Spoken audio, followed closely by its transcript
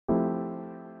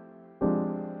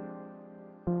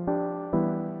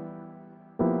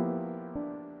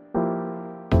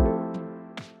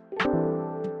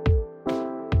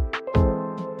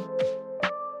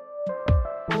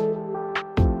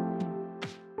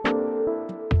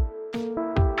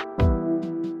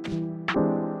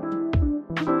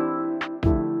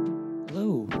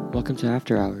Welcome to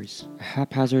After Hours, a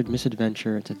haphazard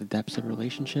misadventure into the depths of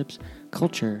relationships,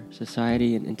 culture,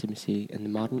 society, and intimacy in the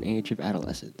modern age of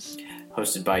adolescence.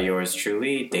 Hosted by yours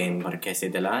truly, Dane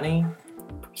Marquese Delani,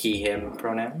 he, him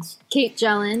pronouns. Kate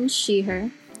Jellin, she, her.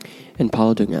 And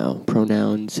Paula Dungao,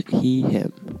 pronouns he,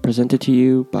 him. Presented to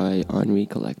you by Ennui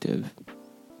Collective.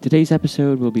 Today's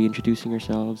episode will be introducing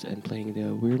ourselves and playing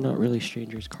the We're Not Really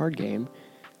Strangers card game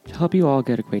to help you all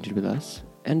get acquainted with us,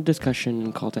 and a discussion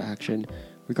and call to action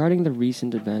regarding the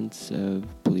recent events of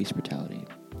police brutality.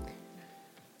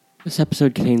 This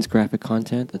episode contains graphic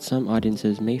content that some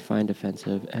audiences may find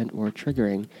offensive and or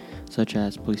triggering, such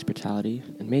as police brutality,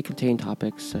 and may contain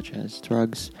topics such as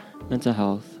drugs, mental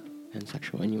health, and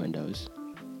sexual innuendos.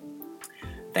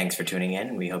 Thanks for tuning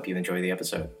in. We hope you enjoy the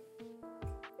episode.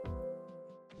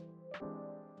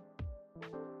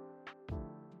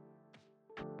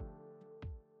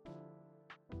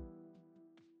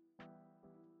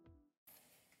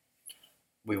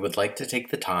 We would like to take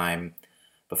the time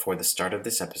before the start of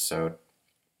this episode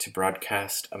to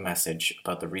broadcast a message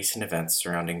about the recent events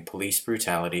surrounding police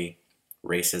brutality,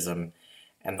 racism,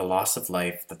 and the loss of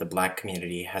life that the Black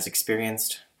community has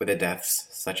experienced with the deaths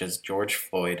such as George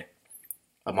Floyd,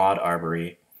 Ahmaud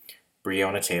Arbery,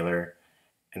 Breonna Taylor,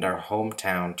 and our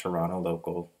hometown Toronto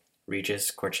local, Regis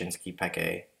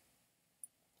Korchinski-Paquet.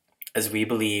 As we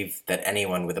believe that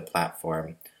anyone with a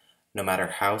platform, no matter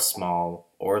how small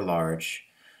or large,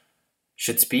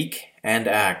 should speak and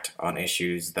act on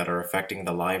issues that are affecting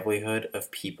the livelihood of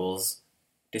peoples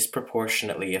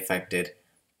disproportionately affected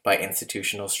by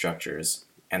institutional structures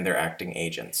and their acting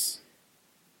agents.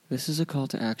 This is a call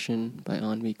to action by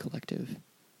Ennui Collective.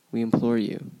 We implore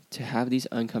you to have these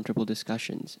uncomfortable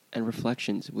discussions and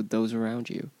reflections with those around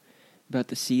you about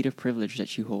the seat of privilege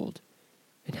that you hold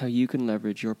and how you can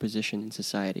leverage your position in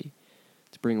society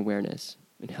to bring awareness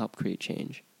and help create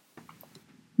change.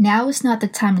 Now is not the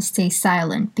time to stay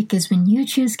silent, because when you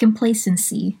choose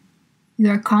complacency, you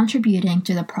are contributing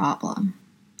to the problem.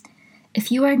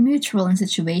 If you are neutral in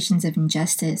situations of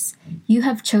injustice, you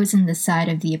have chosen the side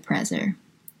of the oppressor.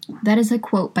 That is a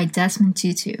quote by Desmond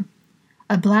Tutu,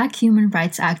 a Black human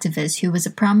rights activist who was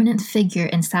a prominent figure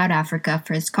in South Africa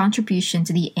for his contribution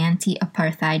to the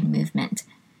anti-apartheid movement,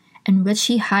 in which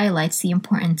he highlights the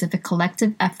importance of a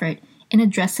collective effort in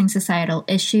addressing societal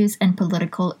issues and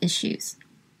political issues.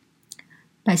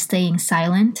 By staying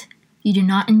silent, you do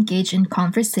not engage in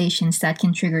conversations that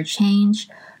can trigger change,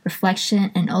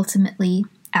 reflection, and ultimately,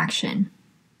 action.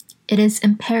 It is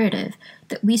imperative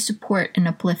that we support and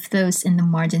uplift those in the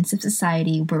margins of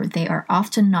society where they are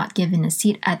often not given a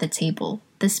seat at the table,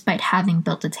 despite having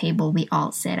built the table we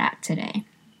all sit at today.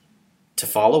 To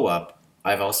follow up,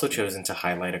 I've also chosen to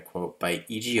highlight a quote by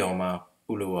Ijeoma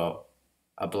Oluo,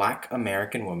 a Black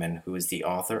American woman who is the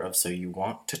author of So You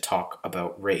Want to Talk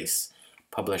About Race,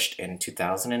 published in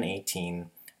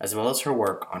 2018, as well as her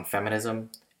work on feminism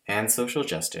and social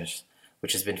justice,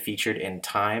 which has been featured in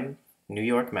Time, New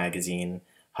York Magazine,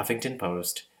 Huffington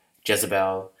Post,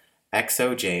 Jezebel,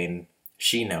 XO Jane,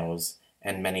 She Knows,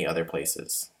 and many other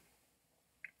places.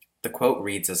 The quote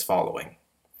reads as following: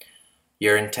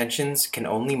 "Your intentions can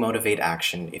only motivate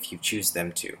action if you choose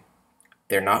them to.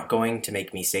 They're not going to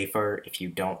make me safer if you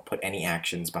don't put any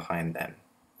actions behind them.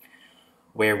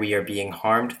 Where we are being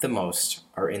harmed the most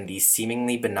are in these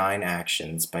seemingly benign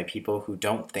actions by people who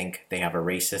don't think they have a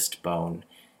racist bone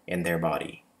in their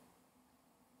body."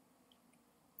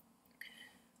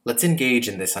 Let's engage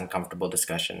in this uncomfortable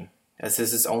discussion, as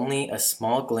this is only a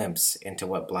small glimpse into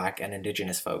what Black and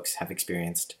Indigenous folks have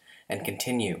experienced and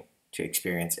continue to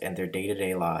experience in their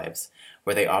day-to-day lives,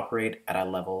 where they operate at a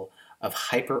level of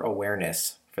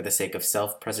hyper-awareness for the sake of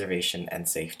self-preservation and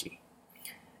safety.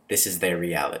 This is their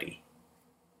reality.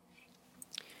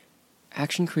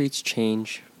 Action creates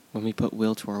change when we put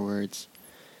will to our words,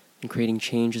 and creating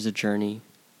change is a journey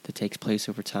that takes place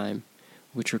over time,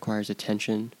 which requires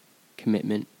attention,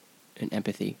 commitment, and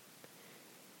empathy.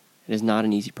 It is not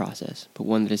an easy process, but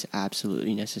one that is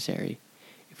absolutely necessary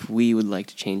if we would like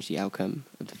to change the outcome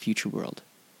of the future world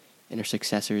and our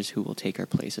successors who will take our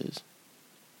places.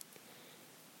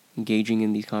 Engaging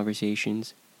in these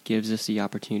conversations gives us the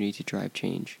opportunity to drive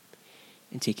change,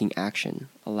 and taking action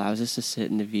allows us to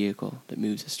sit in the vehicle that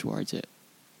moves us towards it.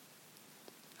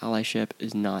 Allyship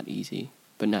is not easy,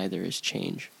 but neither is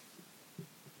change.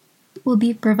 We'll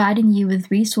be providing you with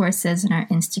resources on our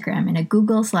Instagram and a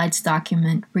Google Slides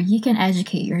document where you can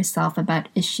educate yourself about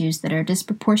issues that are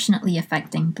disproportionately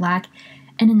affecting Black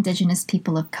and Indigenous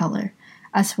people of color,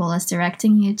 as well as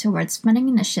directing you towards funding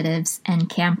initiatives and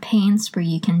campaigns where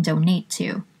you can donate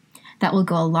to. that will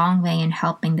go a long way in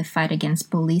helping the fight against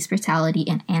police brutality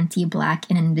and anti-Black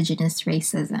and Indigenous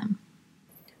racism.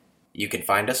 You can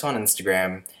find us on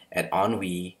Instagram at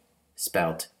Ennui,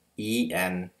 spelt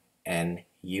ENNUI,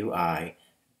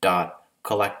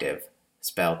 .collective,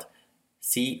 spelt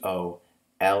COLLECTIVE.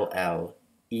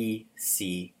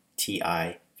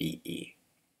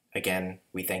 Again,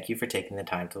 we thank you for taking the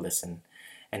time to listen,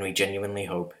 and we genuinely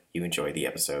hope you enjoy the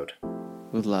episode.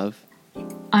 With love,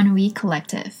 Ennui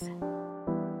Collective.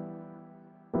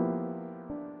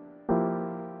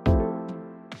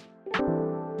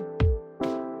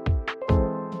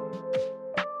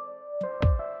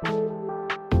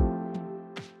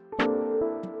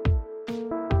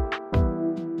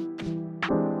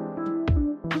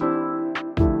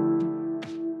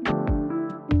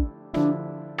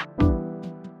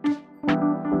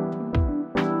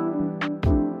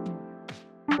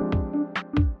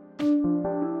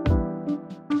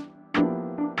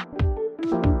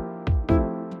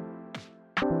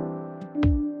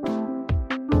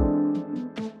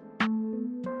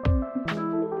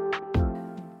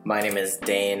 My name is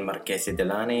Dane Marquesi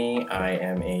Delani. I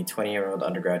am a 20-year-old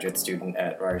undergraduate student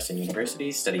at Ryerson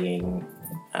University studying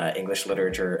English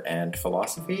literature and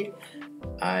philosophy.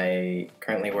 I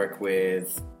currently work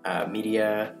with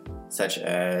media such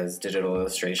as digital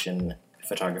illustration,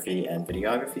 photography, and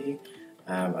videography.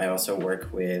 I also work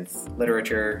with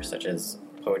literature such as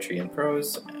poetry and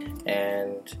prose.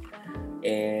 And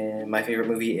my favorite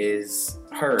movie is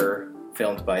Her,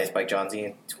 filmed by Spike Jonze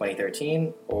in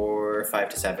 2013, or 5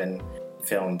 to 7,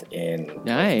 filmed in...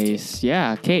 Nice.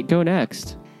 Yeah. Kate, go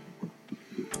next.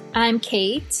 I'm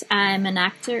Kate. I'm an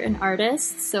actor and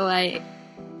artist, so I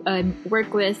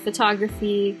work with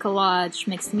photography, collage,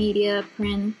 mixed media,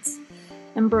 print,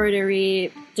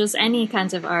 embroidery, just any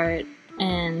kinds of art.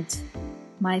 And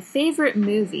my favorite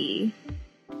movie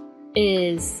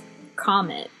is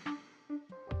Comet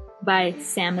by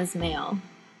Sam Ismail.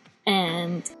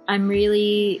 And I'm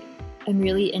really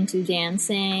into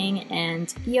dancing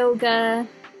and yoga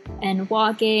and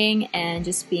walking and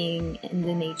just being in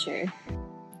the nature.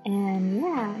 And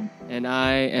yeah. And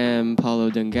I am Paulo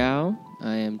Dungao.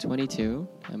 I am 22.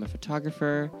 I'm a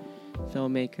photographer,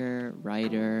 filmmaker,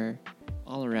 writer,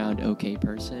 all-around okay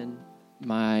person.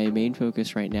 My main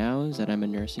focus right now is that I'm a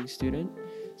nursing student,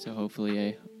 so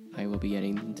hopefully I will be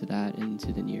getting into that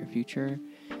into the near future.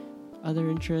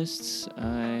 Other interests,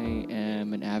 I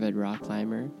am an avid rock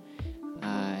climber.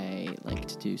 I like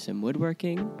to do some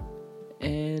woodworking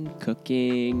and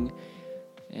cooking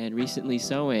and recently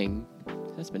sewing.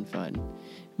 That's been fun.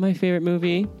 My favorite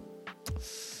movie,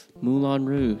 Moulin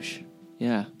Rouge.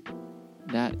 Yeah,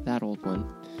 that old one.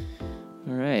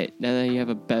 All right, now that you have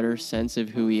a better sense of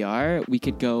who we are, we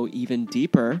could go even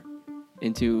deeper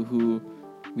into who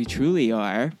we truly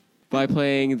are by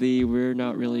playing the We're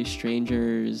Not Really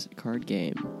Strangers card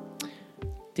game.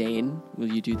 Dane, will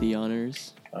you do the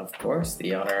honors? Of course,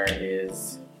 the honor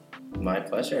is my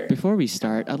pleasure. Before we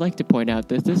start, I'd like to point out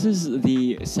that this is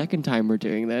the second time we're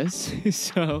doing this.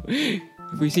 So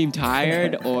if we seem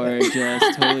tired or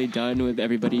just totally done with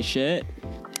everybody's shit,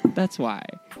 that's why.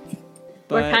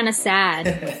 We're kind of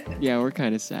sad. Yeah, we're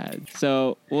kind of sad.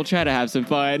 So we'll try to have some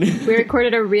fun. We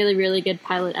recorded a really, really good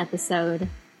pilot episode.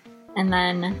 And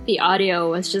then the audio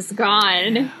was just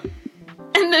gone. And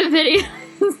the video.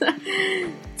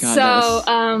 So,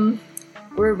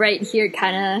 we're right here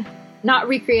kind of not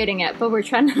recreating it, but we're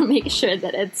trying to make sure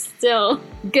that it's still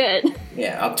good.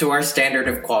 Yeah, up to our standard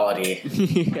of quality.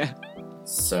 Yeah.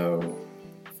 So,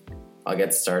 I'll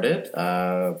get started.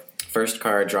 First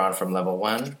card drawn from level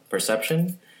 1,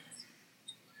 Perception.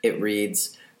 It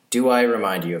reads, Do I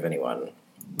remind you of anyone?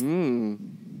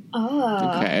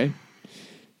 Oh. Okay.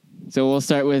 So we'll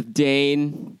start with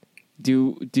Dane.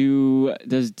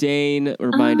 Does Dane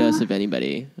remind us of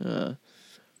anybody?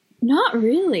 Not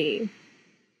really.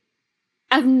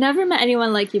 I've never met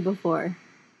anyone like you before.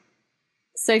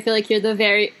 So I feel like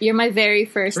you're my very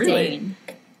first Really? Dane.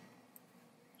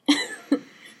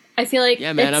 I feel like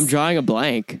Yeah, man, I'm drawing a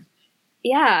blank.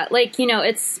 Yeah, like,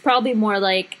 it's probably more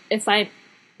like if I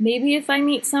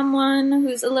meet someone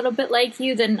who's a little bit like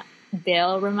you, then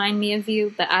they'll remind me of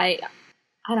you, but I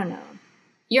don't know.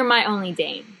 You're my only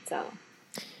Dane, so.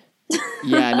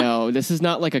 Yeah, no, this is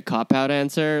not like a cop-out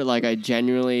answer. Like, I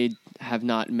genuinely have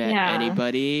not met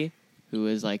anybody who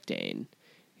is like Dane,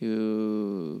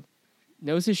 who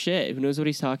knows his shit, who knows what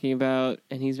he's talking about,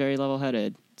 and he's very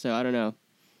level-headed. So, I don't know.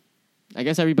 I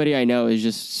guess everybody I know is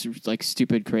just, like,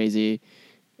 stupid, crazy,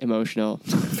 emotional.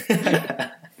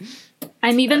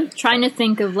 I'm even trying to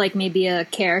think of, like, maybe a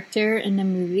character in a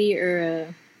movie or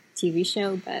a TV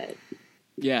show, but...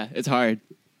 Yeah, it's hard.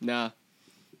 Nah.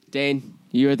 Dane,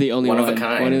 you are the only One one. of a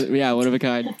kind. One of a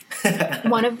kind.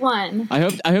 One of one. I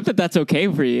hope that's okay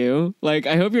for you. Like,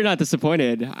 I hope you're not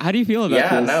disappointed. How do you feel about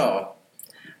this?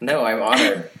 No, I'm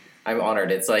honored. I'm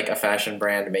honored. It's like a fashion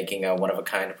brand making a one of a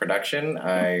kind production.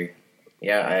 I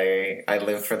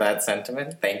live for that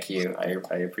sentiment. Thank you. I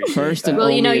appreciate First that. and Well,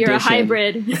 you know, only you're edition. a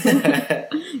hybrid.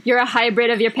 You're a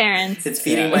hybrid of your parents. It's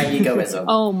feeding my egoism.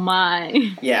 Oh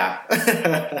my.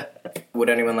 Yeah. Would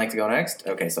anyone like to go next?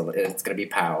 Okay, so it's going to be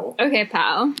Pao. Okay,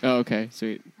 pal. Oh, okay,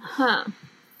 sweet. Huh.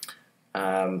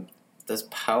 Does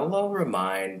Paolo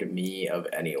remind me of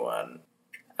anyone?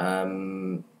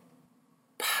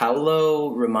 Paolo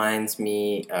reminds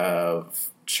me of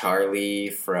Charlie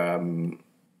from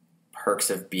Perks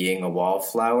of Being a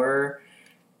Wallflower,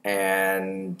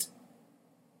 and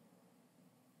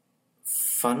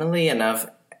funnily enough,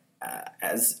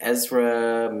 as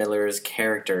Ezra Miller's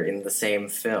character in the same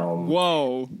film.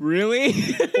 Whoa, really?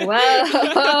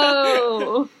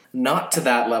 Whoa. Not to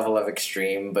that level of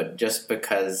extreme, but just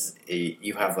because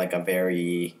you have like a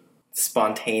very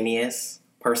spontaneous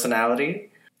personality.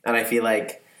 And I feel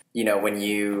like, you know, when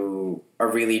you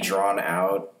are really drawn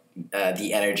out,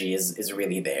 the energy is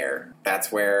really there.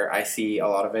 That's where I see a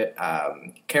lot of it.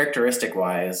 Characteristic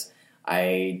wise,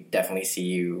 I definitely see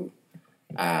you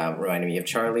reminding me of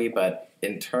Charlie, but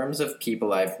in terms of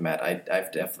people I've met,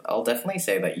 I'll definitely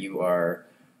say that you are,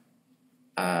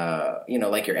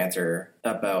 like your answer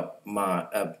about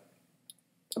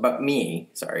me.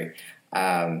 Sorry,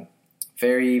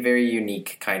 very, very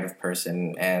unique kind of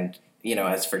person. And you know,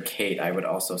 as for Kate, I would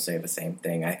also say the same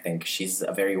thing. I think she's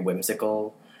a very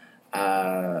whimsical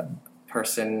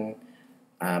person,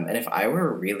 and if I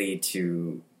were really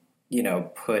to, you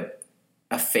know, put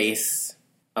a face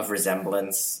of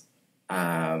resemblance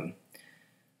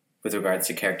with regards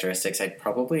to characteristics, I'd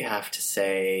probably have to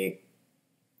say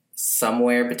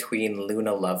somewhere between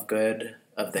Luna Lovegood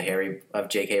of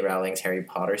J.K. Rowling's Harry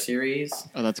Potter series.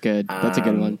 Oh, that's good. That's a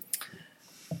good one.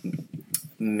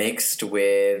 Mixed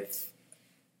with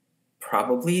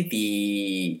probably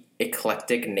the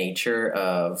eclectic nature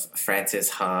of Frances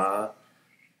Ha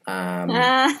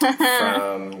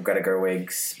from Greta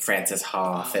Gerwig's Frances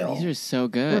Ha film. These are so We're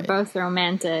good. both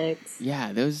romantics.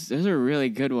 Yeah, those are really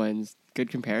good ones. Good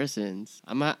comparisons.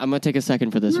 I'm gonna take a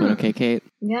second for this one, okay, Kate?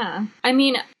 Yeah. I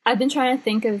mean, I've been trying to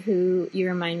think of who you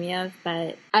remind me of,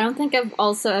 but I don't think I've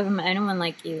also ever met anyone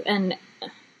like you. And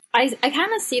I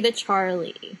kind of see the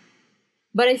Charlie,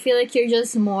 but I feel like you're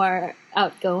just more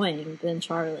outgoing than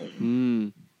Charlie.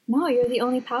 No, you're the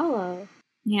only Paolo.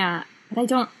 Yeah, but I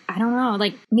don't know.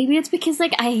 Like, maybe it's because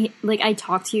I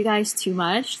talk to you guys too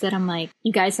much that I'm like,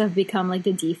 you guys have become like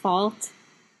the default.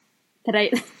 That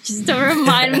I just don't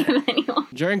remind me of anyone.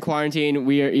 During quarantine,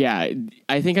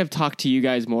 I think I've talked to you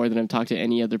guys more than I've talked to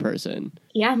any other person.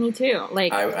 Yeah, me too.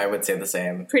 Like, I would say the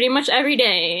same. pretty much every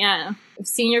day, yeah. I've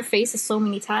seen your faces so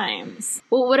many times.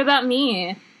 Well, what about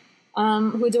me?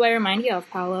 Who do I remind you of,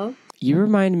 Paolo? You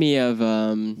remind me of,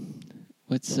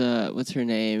 what's her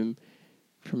name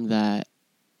from that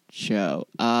show?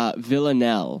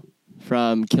 Villanelle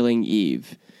from Killing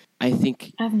Eve. I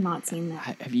think I have not seen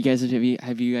that. have you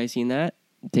guys seen that?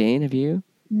 Dane, have you?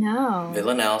 No.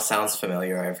 Villanelle sounds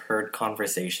familiar. I've heard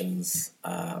conversations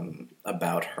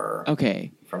about her.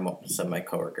 Okay. From some of my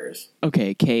coworkers.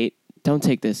 Okay, Kate, don't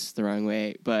take this the wrong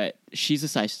way, but she's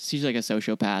like a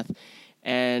sociopath,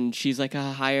 and she's like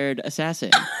a hired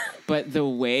assassin. But the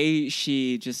way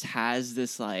she just has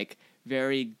this like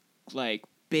very like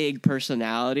big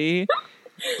personality.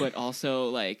 But also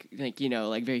like you know,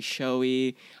 like very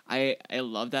showy. I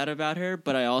love that about her,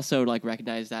 but I also like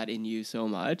recognize that in you so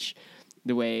much.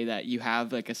 The way that you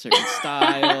have like a certain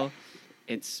style,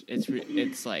 it's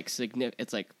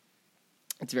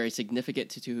very significant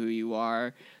to who you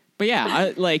are. But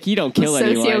yeah, you don't kill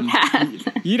anyone.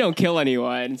 You don't kill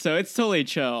anyone, so it's totally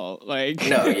chill. Like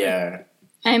no, yeah.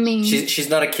 I mean, she's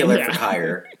not a killer for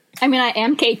hire. I mean, I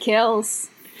am Kate Kills.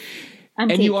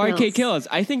 You are Kate Kills.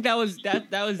 I think that was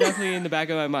definitely in the back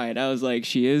of my mind. I was like,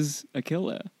 she is a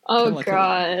killer. Oh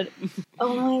god.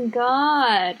 Oh my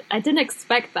god. I didn't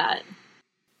expect that.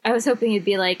 I was hoping you'd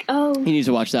be like, oh, You need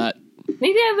to watch that.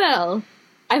 maybe I will.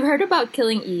 I've heard about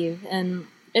Killing Eve, and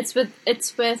it's with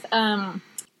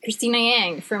Christina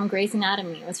Yang from Grey's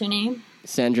Anatomy. What's her name?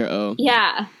 Sandra Oh.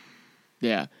 Yeah.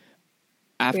 Yeah.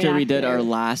 After we did our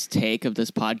last take of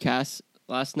this podcast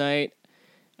last night,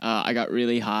 I got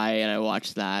really high and I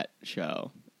watched that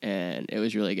show, and it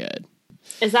was really good.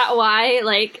 Is that why,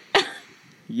 like...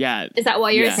 Yeah. Is that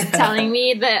why you're telling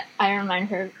me that I remind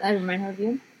her of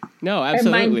you? No,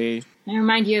 absolutely. I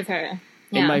remind you of her.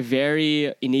 Yeah. In my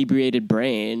very inebriated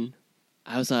brain,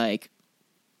 I was like,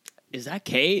 Is that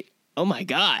Kate? Oh my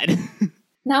god.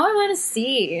 Now I want to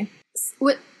see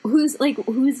who's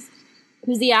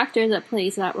the actor that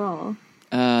plays that role.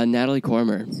 Natalie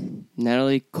Comer.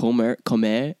 Natalie Comer.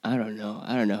 I don't know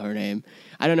her name.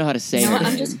 I don't know how to say her name.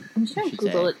 I'm just gonna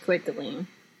Google it quickly.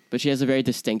 But she has a very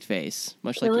distinct face,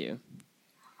 much like you.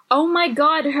 Oh my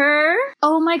god, her!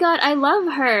 Oh my god, I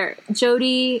love her.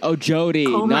 Jodie. Oh, Jodie,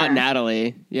 Comer. not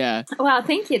Natalie. Yeah. Wow,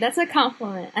 thank you. That's a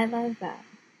compliment. I love that.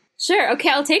 Sure, okay,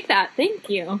 I'll take that. Thank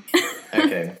you.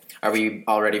 Okay. Are we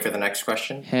all ready for the next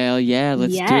question? Hell yeah,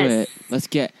 let's do it. Let's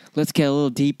get a little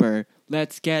deeper.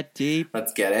 Let's get deep.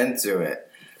 Let's get into it.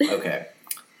 Okay.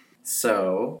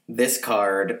 So, this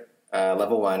card,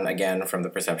 level 1, again, from the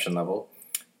perception level,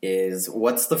 is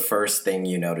what's the first thing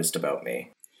you noticed about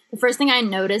me? The first thing I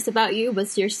noticed about you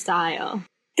was your style.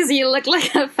 Because you look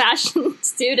like a fashion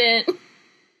student.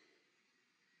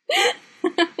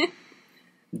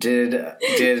 Did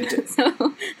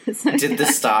the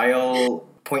style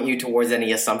point you towards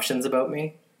any assumptions about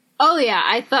me? Oh yeah,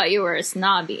 I thought you were a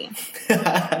snobby.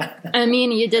 I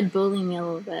mean, you did bully me a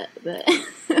little bit, but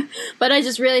but I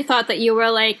just really thought that you were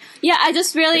like, yeah, I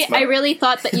really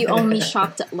thought that you only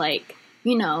shopped at like,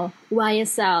 you know,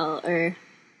 YSL or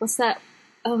what's that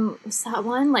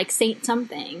one? Like Saint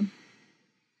something.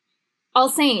 All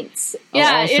Saints.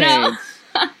 Yeah, All you know.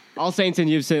 All Saints and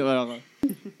You've Saint Little.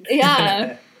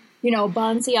 Yeah. You know,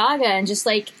 Balenciaga and just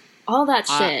like all that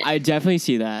shit. I definitely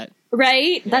see that.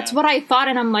 Right? Yeah. That's what I thought,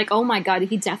 and I'm like, oh my god,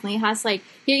 he definitely has like,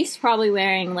 he's probably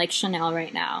wearing like Chanel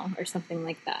right now or something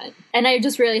like that. And I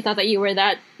just really thought that you were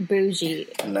that bougie.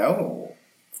 No.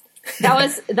 That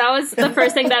was the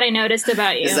first thing that I noticed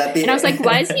about you. And I was like,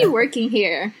 why is he working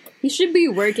here? He should be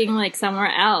working like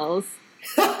somewhere else.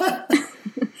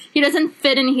 He doesn't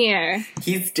fit in here.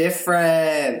 He's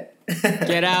different.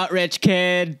 Get out, rich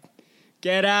kid.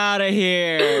 Get out of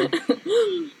here.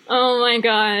 Oh my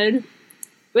god.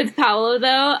 With Paolo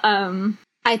though,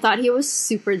 I thought he was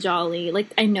super jolly. Like,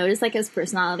 I noticed like his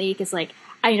personality because like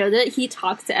I know that he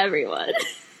talks to everyone.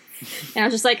 And I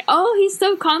was just like, oh, he's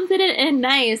so confident and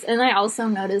nice. And I also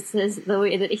noticed the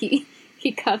way that he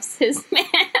cuffs his man.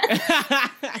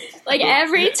 Like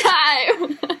every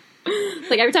time.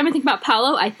 Like every time I think about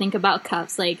Paolo, I think about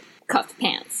cuffs, like cuffed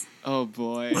pants. Oh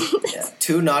boy. Yeah,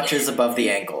 2 notches above the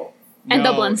ankle. And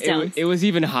double unstones. It was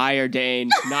even higher,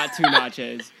 Dane. Not 2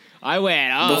 notches. I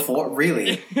went up. Before,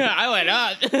 really? I went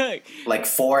up. Like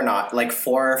 4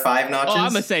 or 5 notches? Oh,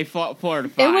 I'm gonna say 4 to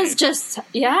 5. It was just,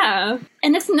 yeah.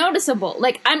 And it's noticeable.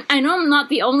 Like, I know I'm not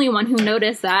the only one who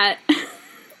noticed that.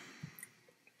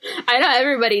 I know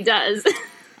everybody does.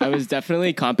 I was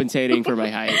definitely compensating for my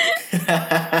height.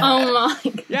 Oh my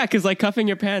god. Yeah, because like cuffing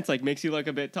your pants like makes you look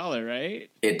a bit taller,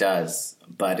 right? It does,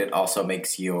 but it also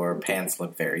makes your pants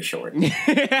look very short.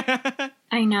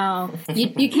 I know.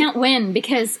 You can't win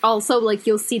because also like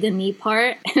you'll see the knee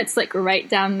part and it's like right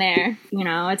down there. You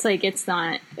know, it's like it's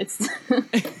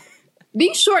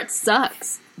being short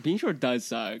sucks. Being short does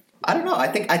suck. I don't know. I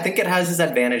think it has its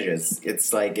advantages.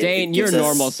 It's like Dane, you're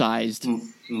normal sized.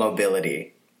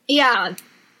 Mobility. Yeah.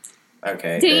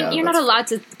 Okay. Dane, yeah, you're not allowed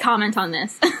to comment on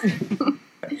this.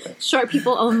 Short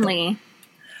people only.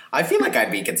 I feel like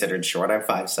I'd be considered short. I'm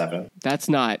 5'7". That's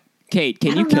not. Kate,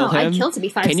 can you kill him? I'd kill to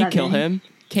be 5'7". Can you kill him?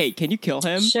 Kate, can you kill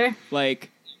him? Sure. Like.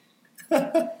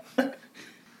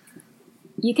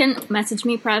 You can message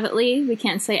me privately. We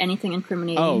can't say anything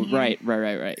incriminating. Oh, here. right.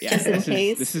 Yeah, Just in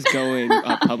case. This is going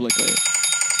up publicly.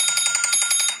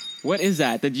 What is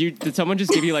that? Did someone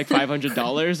just give you like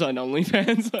 $500 on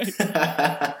OnlyFans? Like,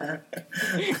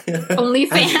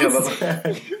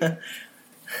 OnlyFans.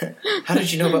 How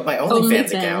did you know about my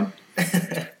OnlyFans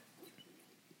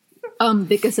account?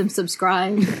 Because I'm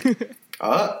subscribed.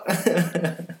 Oh.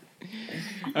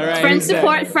 All right. Friends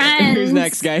support friends. Who's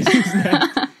next, guys? Who's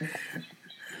next?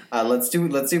 Let's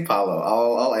do Paulo.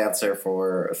 I'll answer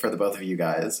for the both of you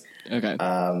guys. Okay.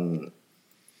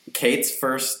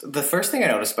 The first thing I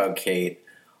noticed about Kate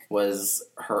was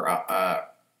her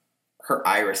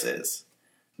irises.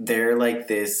 They're like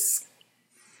this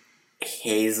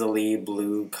hazily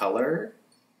blue color,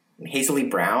 hazily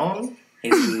brown,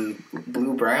 hazily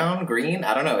blue, brown, green.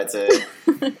 I don't know. It's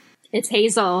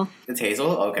hazel. It's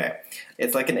hazel. Okay,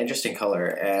 it's like an interesting color.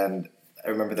 And I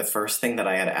remember the first thing that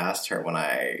I had asked her when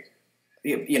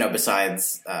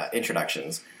besides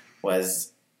introductions,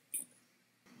 was,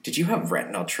 did you have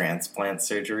retinal transplant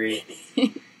surgery?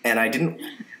 And I didn't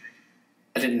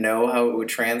know how it would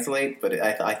translate, but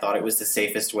I thought it was the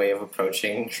safest way of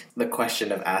approaching the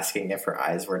question of asking if her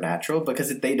eyes were natural,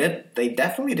 because they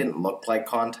definitely didn't look like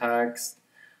contacts,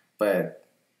 but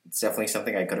It's definitely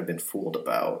something I could have been fooled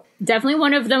about. Definitely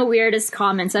one of the weirdest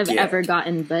comments I've ever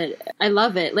gotten, but I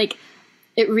love it. Like,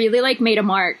 it really, like, made a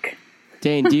mark.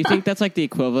 Dane, do you think that's like the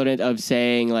equivalent of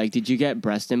saying, like, did you get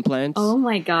breast implants? Oh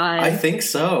my god. I think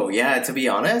so. Yeah, to be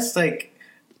honest, like,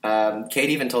 Kate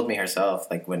even told me herself,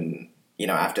 like, when, you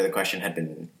know, after the question had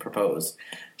been proposed,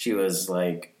 she was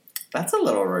like, that's a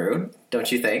little rude,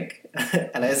 don't you think?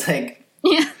 And I was like,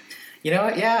 yeah. You know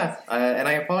what? Yeah, and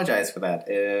I apologize for that.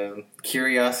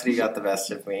 Curiosity got the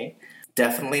best of me.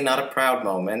 Definitely not a proud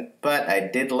moment, but I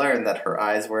did learn that her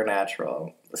eyes were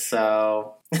natural.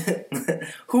 So,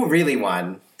 who really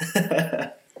won?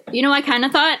 You know, I kind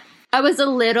of thought I was a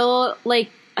little,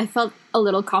 like, I felt a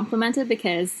little complimented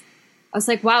because I was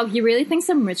like, wow, he really thinks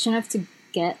I'm rich enough to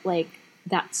get, like,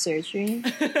 that surgery.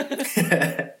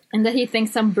 And that he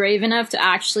thinks I'm brave enough to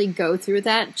actually go through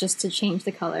that just to change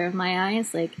the color of my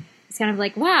eyes. Like, it's kind of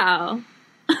like, wow.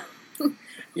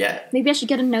 Yeah. Maybe I should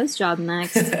get a nose job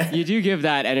next. You do give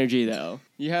that energy, though.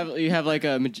 You have like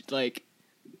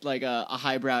a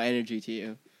highbrow energy to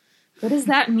you. What does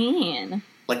that mean?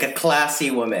 Like a classy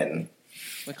woman.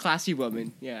 A classy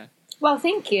woman, yeah. Well,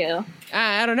 thank you.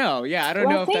 I don't know. Yeah, I don't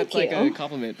know if that's like a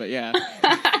compliment, but yeah.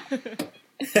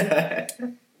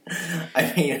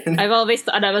 I mean, I've always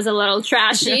thought I was a little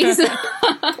trashy. So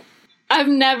I've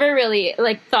never really,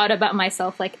 like, thought about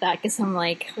myself like that because I'm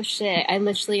like, oh shit, I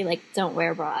literally, like, don't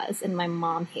wear bras and my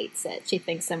mom hates it. She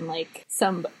thinks I'm like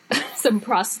some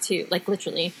prostitute, like,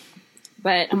 literally.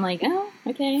 But I'm like, oh,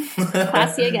 okay,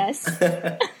 classy, I guess.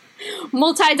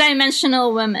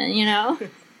 Multi-dimensional women, you know?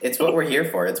 it's what we're here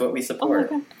for. It's what we support.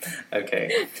 Oh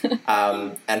okay.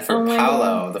 And for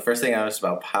Paolo, the first thing I noticed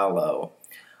about Paolo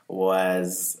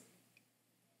was,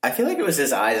 I feel like it was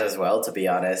his eyes as well, to be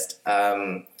honest.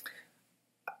 I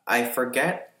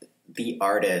forget the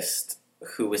artist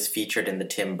who was featured in the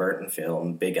Tim Burton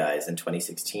film Big Eyes in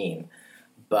 2016,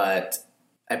 but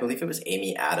I believe it was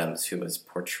Amy Adams who was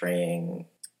portraying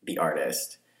the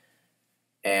artist.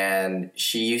 And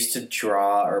she used to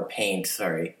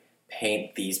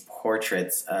paint these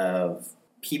portraits of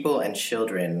people and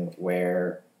children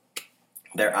where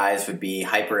their eyes would be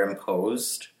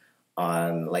hyperimposed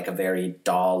on like a very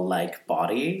doll-like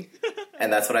body.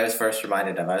 And that's what I was first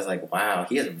reminded of. I was like, wow,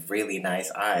 he has really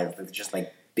nice eyes. They're just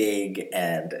like big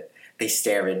and they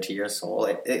stare into your soul.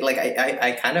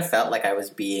 I kind of felt like I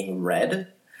was being read.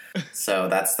 So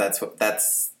that's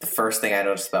the first thing I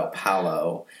noticed about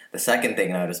Paolo. The second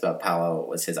thing I noticed about Paolo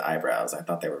was his eyebrows. I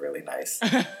thought they were really nice.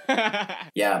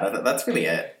 Yeah, that's really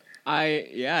it.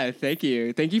 Thank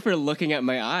you. Thank you for looking at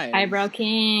my eyes. Eyebrow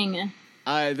king.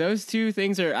 Those two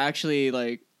things are actually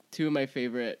like two of my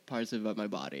favorite parts about my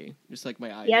body. Just like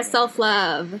my eyes. Yeah,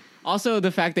 self-love. Also,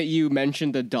 the fact that you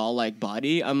mentioned the doll-like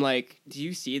body, I'm like, do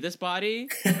you see this body?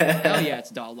 Hell yeah, it's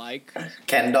doll-like.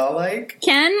 Ken doll-like?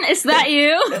 Ken, is that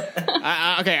you?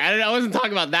 Okay, I wasn't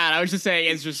talking about that. I was just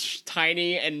saying it's just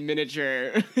tiny and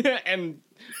miniature and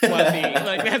fluffy.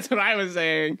 Like, that's what I was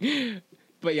saying.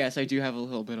 But yes, I do have a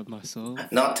little bit of muscle.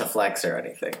 Not to flex or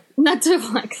anything. Not to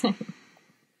flex.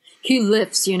 He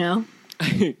lifts, you know?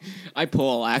 I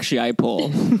pull. Actually, I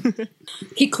pull.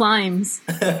 He climbs.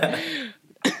 All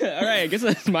right, I guess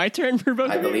it's my turn for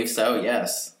both of you. I believe so,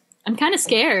 yes. I'm kind of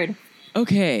scared.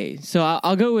 Okay, so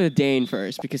I'll go with Dane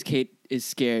first because Kate is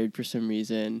scared for some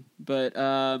reason. But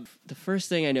the first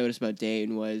thing I noticed about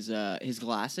Dane was his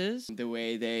glasses, the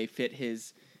way they fit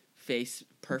his face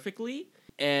perfectly,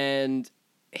 and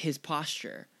his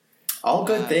posture. All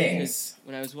good things.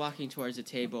 When I was walking towards the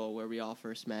table where we all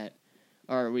first met,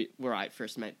 where I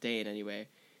first met Dane anyway,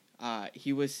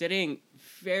 he was sitting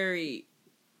very,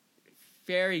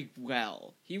 very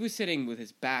well. He was sitting with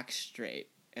his back straight,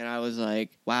 and I was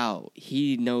like, wow,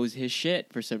 he knows his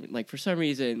shit. For some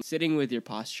reason, sitting with your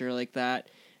posture like that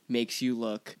makes you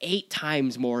look 8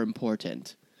 times more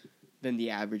important than the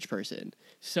average person.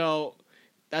 So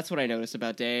that's what I noticed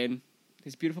about Dane.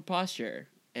 His beautiful posture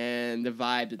and the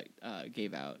vibe that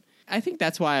gave out. I think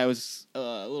that's why I was a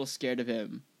little scared of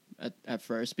him at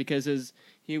first, because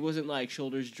he wasn't like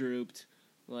shoulders drooped,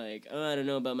 like, oh, I don't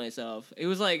know about myself. It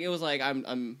was like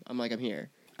I'm here.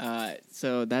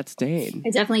 So that's Dane. I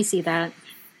definitely see that.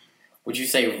 Would you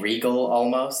say regal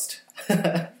almost?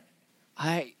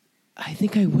 I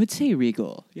think I would say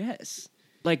regal. Yes.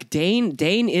 Like Dane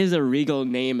is a regal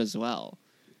name as well.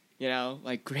 You know,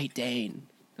 like Great Dane.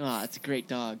 Oh, it's a great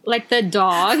dog. Like the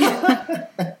dog?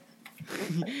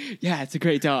 Yeah, it's a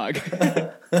great dog.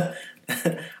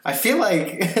 I feel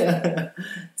like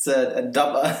it's a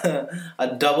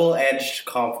double-edged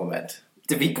compliment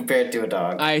to be compared to a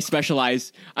dog. I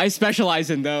specialize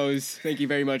in those. Thank you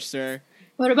very much, sir.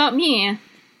 What about me?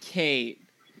 Kate,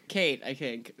 Kate, I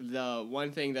think the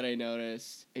one thing that I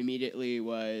noticed immediately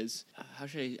was how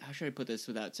should I put this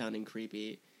without sounding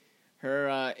creepy?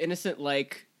 Her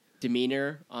innocent-like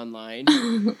demeanor online.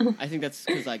 I think that's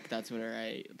because that's where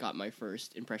I got my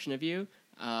first impression of you.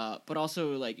 But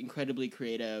also like incredibly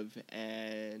creative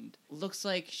and looks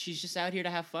like she's just out here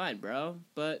to have fun, bro.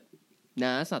 But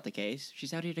nah, that's not the case.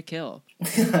 She's out here to kill.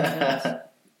 I'm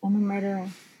a murderer.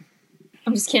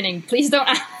 I'm just kidding. Please don't.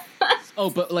 Oh,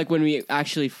 but like when we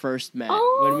actually first met,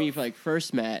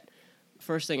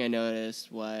 first thing I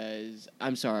noticed was,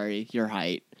 I'm sorry, your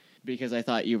height, because I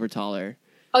thought you were taller.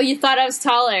 Oh, you thought I was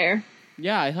taller?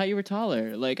 Yeah, I thought you were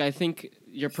taller. Like, I think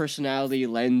your personality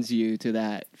lends you to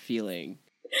that feeling.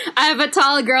 I have a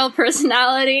tall girl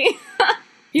personality.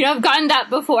 I've gotten that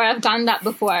before.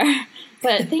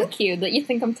 But thank you that you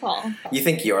think I'm tall. You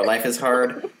think your life is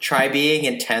hard? Try being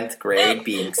in 10th grade,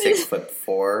 being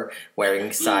 6'4",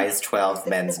 wearing size 12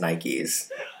 men's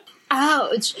Nikes.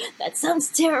 Ouch! That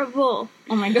sounds terrible.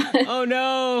 Oh my god. Oh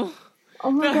no! Oh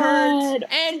my the god.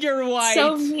 Hurt. And you're white.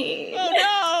 So mean.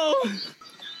 Oh no!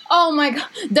 Oh my god.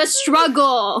 The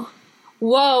struggle.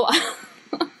 Whoa.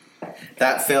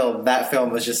 That film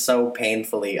was just so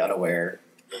painfully unaware.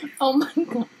 Oh my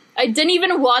god. I didn't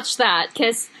even watch that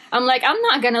because I'm like, I'm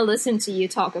not gonna listen to you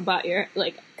talk about your,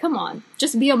 come on,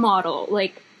 just be a model,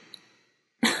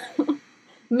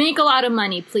 make a lot of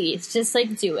money, please, just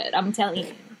do it, I'm telling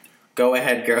you. Go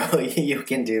ahead, girl, you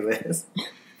can do this.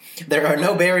 There are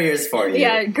no barriers for you.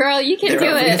 Yeah, girl, you can do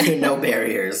it. There are really no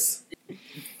barriers.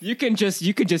 You can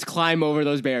just climb over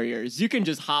those barriers. You can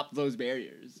just hop those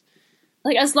barriers.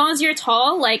 As long as you're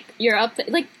tall, you're up,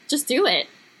 just do it.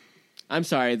 I'm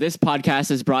sorry, this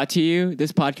podcast is brought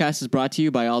to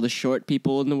you by all the short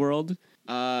people in the world.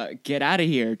 Get out of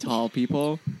here, tall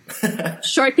people.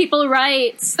 Short people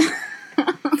rights.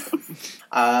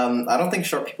 I don't think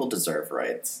short people deserve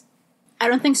rights. I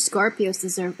don't think Scorpios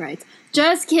deserve rights.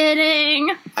 Just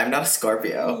kidding. I'm not a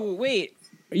Scorpio. Oh, wait.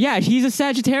 Yeah, he's a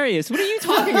Sagittarius. What are you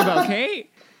talking about, Kate?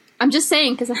 I'm just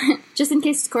saying, because just in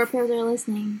case Scorpios are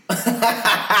listening.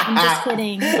 I'm just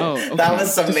kidding. Oh, okay. That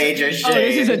was some major shade.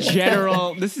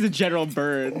 Oh, this is a general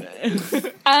burn.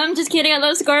 I'm just kidding. I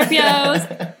love Scorpios.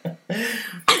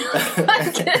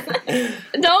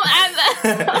 Don't add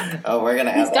that. Oh, we're gonna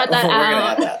add that. We're gonna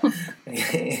add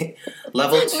that.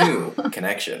 Level 2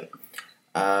 connection.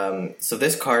 So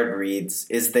this card reads: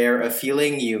 is there a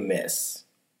feeling you miss?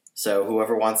 So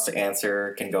whoever wants to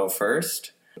answer can go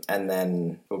first. And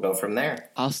then we'll go from there.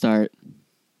 I'll start.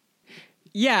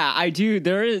 Yeah, I do.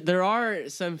 There are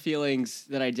some feelings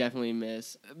that I definitely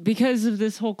miss. Because of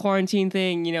this whole quarantine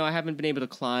thing, I haven't been able to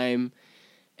climb.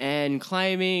 And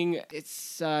climbing,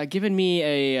 it's given me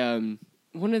a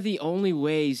one of the only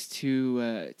ways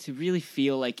to really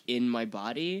feel in my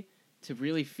body, to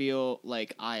really feel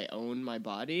like I own my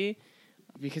body.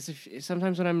 Because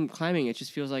sometimes when I'm climbing, it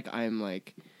just feels like I'm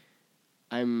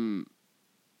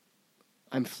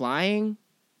flying,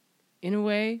 in a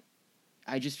way.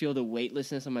 I just feel the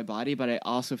weightlessness of my body, but I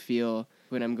also feel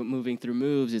when I'm moving through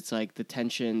moves, it's the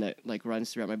tension that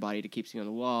runs throughout my body that keeps me on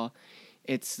the wall.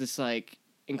 It's this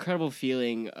incredible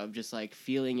feeling of just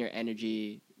feeling your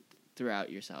energy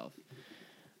throughout yourself.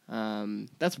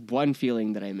 That's one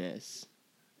feeling that I miss.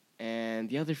 And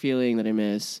the other feeling that I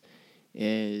miss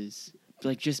is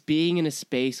just being in a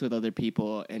space with other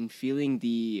people and feeling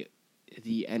the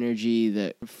energy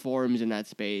that forms in that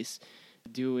space,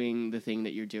 doing the thing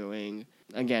that you're doing.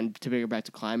 Again, to bring it back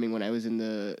to climbing, when I was in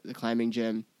the climbing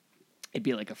gym, it'd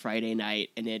be a Friday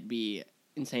night and it'd be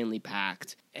insanely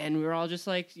packed. And we were all just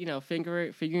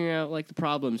figuring out the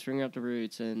problems, figuring out the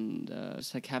routes, and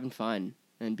just having fun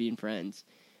and being friends.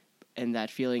 And that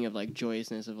feeling of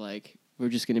joyousness of we're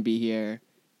just going to be here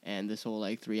and this whole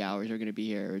 3 hours are going to be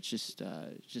here. It's just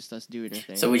us doing our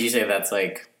thing. So would you say that's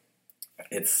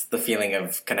it's the feeling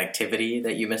of connectivity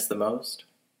that you miss the most,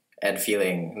 and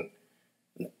feeling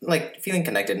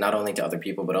connected not only to other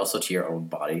people but also to your own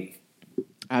body?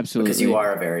 Absolutely, because you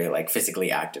are a very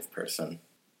physically active person.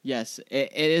 Yes,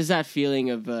 it is that feeling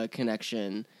of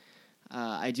connection.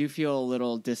 I do feel a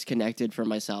little disconnected from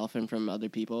myself and from other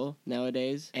people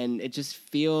nowadays, and it just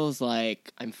feels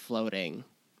like I'm floating,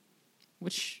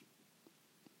 which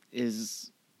is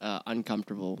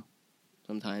uncomfortable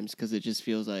sometimes because it just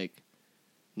feels like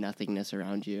nothingness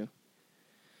around you.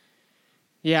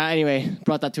 Yeah, anyway,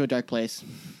 brought that to a dark place.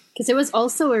 Because it was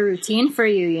also a routine for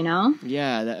you,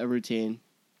 Yeah, a routine.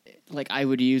 I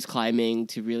would use climbing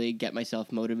to really get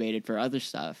myself motivated for other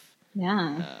stuff.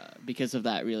 Yeah. Because of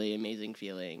that really amazing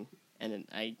feeling. And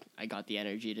I got the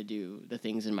energy to do the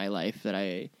things in my life that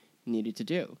I needed to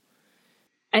do.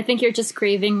 I think you're just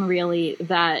craving really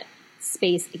that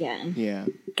space again. Yeah.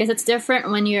 Because it's different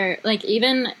when you're, like,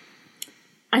 even,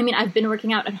 I mean, I've been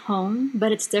working out at home,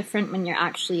 but it's different when you're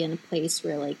actually in a place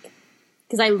where, like,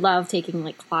 because I love taking,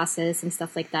 like, classes and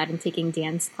stuff like that and taking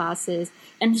dance classes.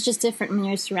 And it's just different when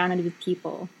you're surrounded with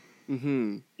people.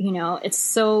 Mm-hmm. You know, it's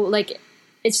so, like,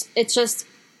 it's just,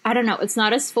 I don't know, it's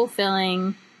not as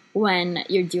fulfilling when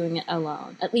you're doing it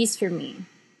alone, at least for me.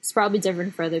 It's probably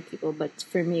different for other people, but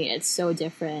for me, it's so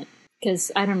different.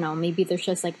 Because, I don't know, maybe there's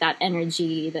just, like, that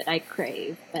energy that I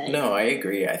crave. But No, I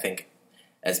agree. I think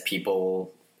as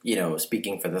people, you know,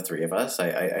 speaking for the three of us,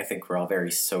 I think we're all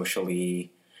very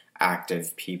socially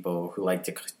active people who like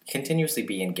to continuously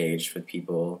be engaged with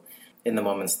people in the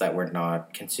moments that we're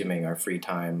not consuming our free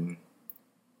time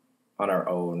on our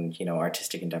own, you know,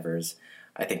 artistic endeavors.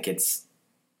 I think it's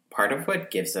part of what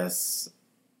gives us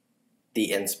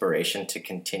the inspiration to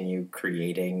continue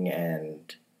creating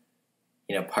and,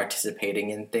 you know,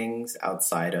 participating in things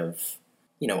outside of,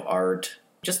 you know, art,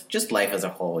 just life as a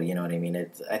whole, you know what I mean?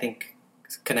 I think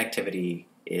connectivity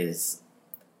is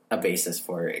a basis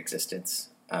for existence.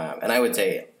 And I would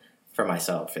say for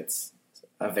myself, it's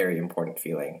a very important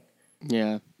feeling.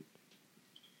 Yeah.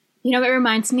 you know, it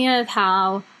reminds me of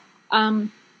how,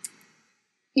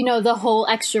 you know, the whole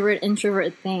extrovert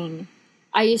introvert thing.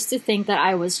 I used to think that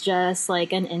I was just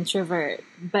like an introvert,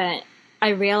 but I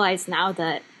realize now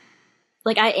that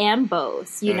like I am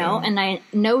both, you know, and I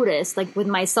notice like with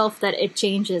myself that it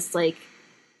changes, like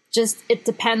just it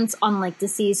depends on like the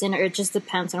season, or it just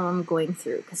depends on what I'm going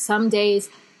through. Because some days,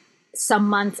 some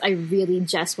months I really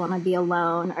just want to be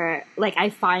alone, or like I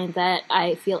find that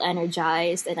I feel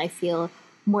energized and I feel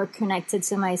more connected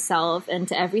to myself and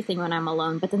to everything when I'm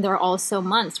alone. But then there are also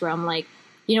months where I'm like,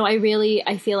 you know, I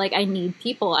feel like I need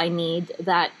people. I need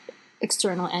that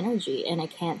external energy, and I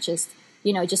can't just,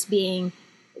 you know, just being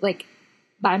like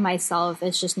by myself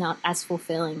is just not as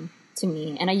fulfilling to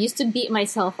me. And I used to beat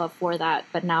myself up for that,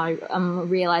 but now I'm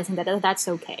realizing that that's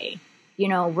okay. You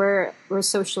know, we're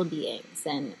social beings,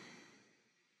 and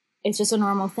it's just a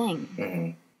normal thing.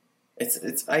 Mm-hmm.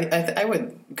 I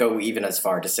would go even as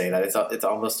far to say that it's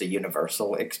almost a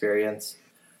universal experience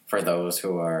for those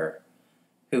who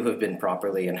have been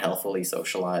properly and healthfully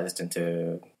socialized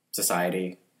into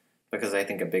society, because I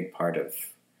think a big part of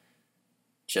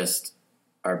just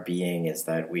our being is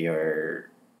that we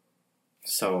are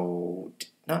so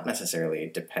not necessarily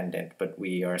dependent, but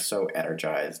we are so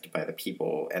energized by the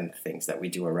people and the things that we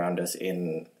do around us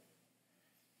in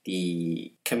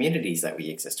the communities that we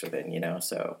exist within, you know.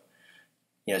 So,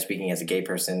 you know, speaking as a gay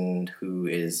person who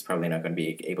is probably not going to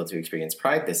be able to experience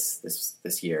Pride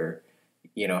this year,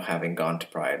 you know, having gone to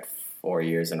Pride 4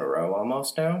 years in a row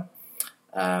almost now,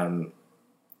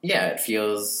 yeah, it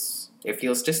feels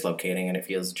dislocating, and it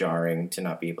feels jarring to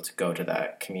not be able to go to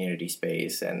that community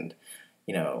space and,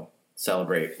 you know,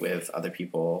 celebrate with other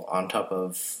people on top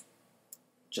of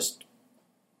just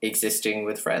existing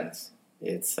with friends.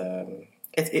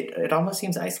 It almost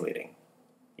seems isolating.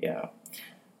 Yeah.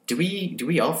 Do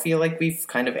we all feel like we've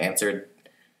kind of answered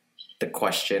the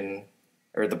question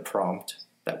or the prompt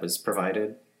that was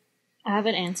provided? I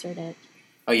haven't answered it.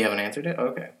 Oh, you haven't answered it?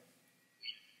 Okay.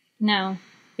 No.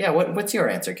 Yeah, what's your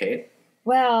answer, Kate?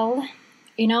 Well,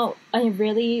 you know, I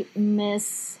really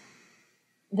miss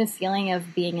the feeling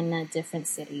of being in a different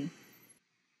city.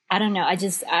 I don't know.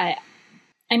 I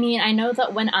mean, I know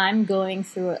that when I'm going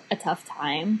through a tough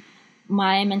time,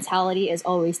 my mentality is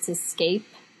always to escape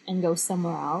and go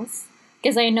somewhere else.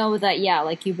 Because I know that, yeah,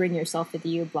 like you bring yourself with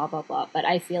you, blah, blah, blah. But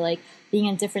I feel like being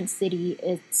in a different city,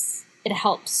 it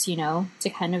helps, you know, to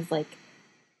kind of like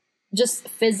just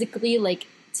physically like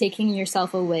taking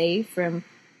yourself away from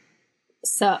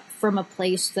a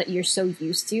place that you're so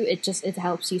used to. It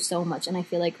helps you so much. And I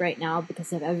feel like right now,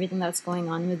 because of everything that's going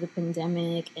on with the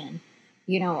pandemic and,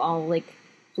 you know, all like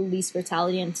police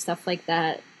brutality and stuff like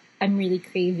that, I'm really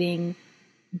craving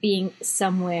being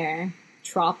somewhere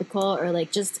tropical, or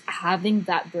like just having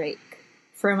that break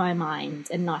for my mind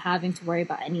and not having to worry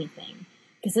about anything,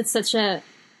 because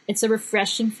it's a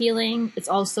refreshing feeling. It's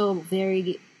also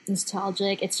very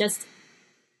nostalgic. It's just,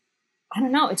 I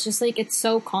don't know, it's just like it's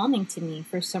so calming to me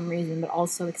for some reason, but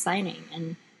also exciting.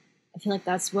 And I feel like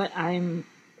that's what I'm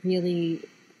really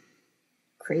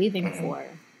craving for,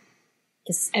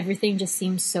 because everything just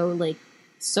seems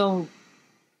so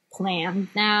planned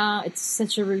now. It's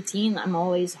such a routine. I'm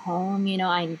always home, you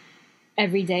know.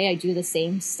 Every day I do the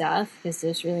same stuff because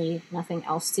there's really nothing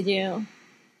else to do.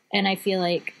 And I feel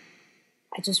like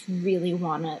I just really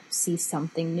want to see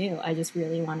something new. I just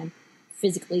really want to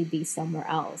physically be somewhere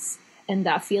else. And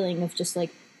that feeling of just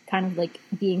like kind of like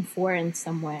being foreign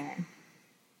somewhere,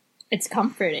 it's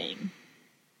comforting.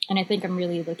 And I think I'm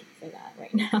really looking for that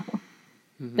right now.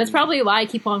 That's probably why I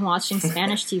keep on watching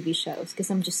Spanish TV shows, because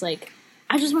I'm just like,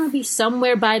 I just want to be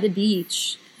somewhere by the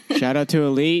beach. Shout out to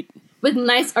Elite. With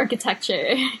nice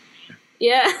architecture.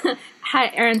 Yeah.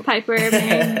 Hi, Aaron Piper.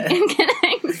 I'm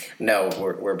kidding. No,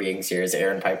 we're being serious.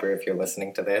 Aaron Piper, if you're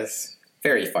listening to this,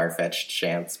 very far-fetched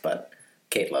chance, but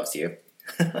Kate loves you.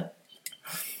 It's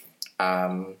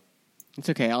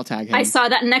okay, I'll tag him. I saw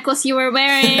that necklace you were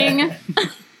wearing.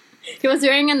 He was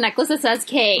wearing a necklace that says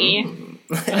K.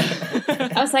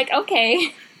 I was like,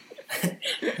 okay.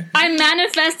 I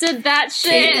manifested that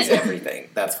shit. Kate is everything.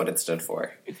 That's what it stood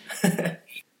for.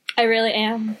 I really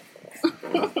am.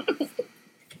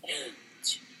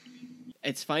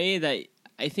 It's funny that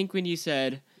I think when you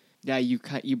said that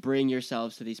you bring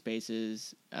yourselves to these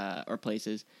spaces or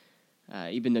places,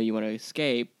 even though you want to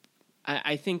escape,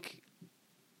 I think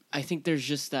there's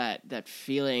just that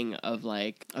feeling of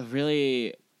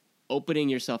really opening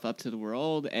yourself up to the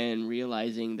world and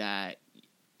realizing that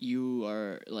you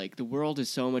are the world is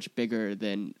so much bigger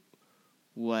than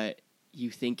what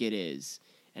you think it is.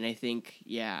 And I think,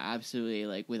 yeah,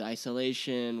 absolutely, with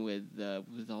isolation,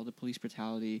 with all the police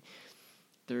brutality,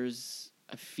 there's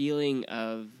a feeling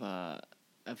of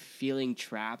feeling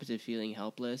trapped, of feeling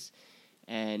helpless,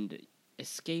 and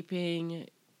escaping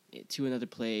to another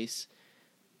place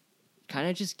kind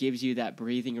of just gives you that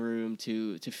breathing room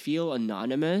to feel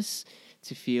anonymous,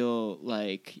 to feel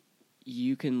like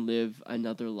you can live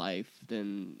another life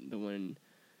than the one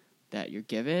that you're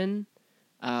given.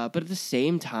 But at the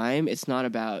same time, it's not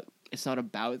about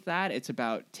that. It's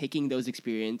about taking those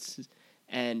experiences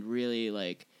and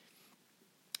really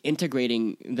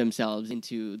integrating themselves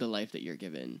into the life that you're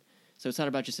given. So it's not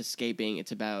about just escaping.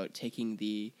 It's about taking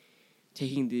the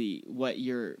what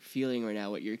you're feeling right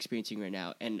now, what you're experiencing right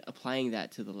now, and applying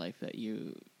that to the life that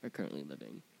you are currently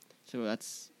living. So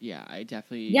that's, I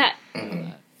definitely feel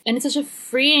that. And it's such a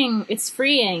freeing, it's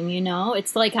freeing,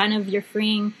 it's kind of you're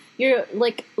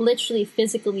literally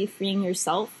physically freeing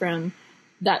yourself from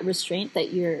that restraint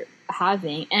that you're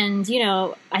having. And,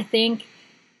 I think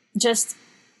just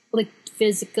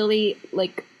physically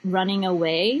running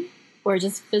away or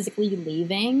just physically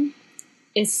leaving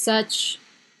is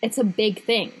it's a big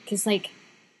thing. Because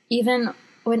even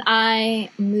when I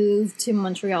moved to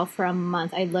Montreal for a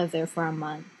month, I lived there for a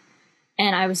month,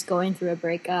 and I was going through a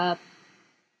breakup.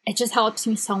 It just helps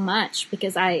me so much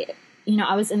because I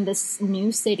was in this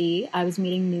new city, I was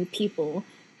meeting new people,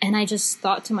 and I just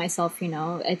thought to myself,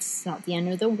 it's not the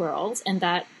end of the world, and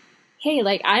that, hey,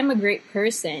 I'm a great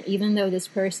person, even though this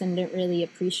person didn't really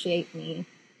appreciate me.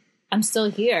 I'm still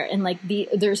here, and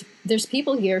there's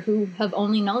people here who have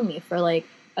only known me for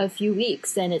a few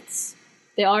weeks, and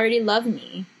they already love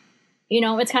me.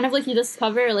 It's kind of you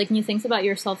discover new things about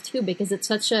yourself too, because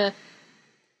it's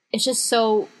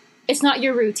not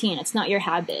your routine, it's not your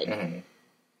habit. Mm-hmm.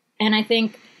 And I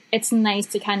think it's nice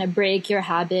to kind of break your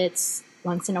habits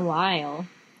once in a while,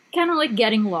 kind of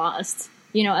getting lost,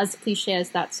 as cliche as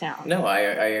that sounds. No, I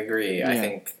agree. Yeah. I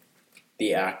think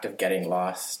the act of getting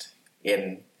lost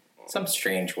in some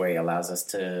strange way allows us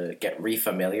to get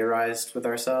refamiliarized with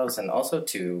ourselves, and also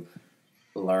to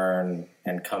learn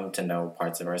and come to know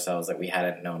parts of ourselves that we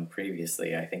hadn't known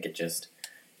previously. I think it just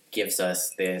gives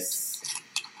us this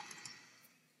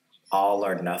all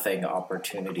or nothing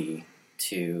opportunity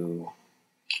to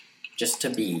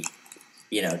be,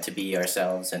 to be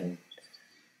ourselves and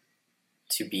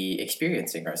to be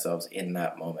experiencing ourselves in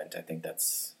that moment. I think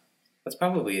that's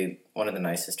probably one of the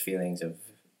nicest feelings of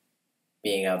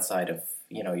being outside of,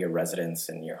 your residence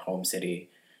and your home city,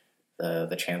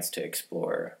 the chance to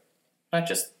explore not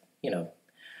just, the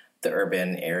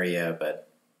urban area, but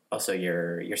also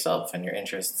yourself and your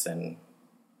interests and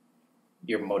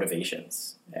your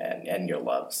motivations and your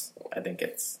loves. I think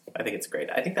it's great.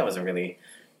 I think that was a really,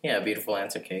 beautiful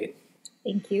answer, Kate.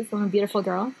 Thank you, from a beautiful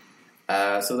girl.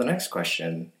 So the next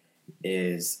question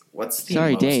is, what's the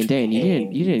Sorry, most Dane,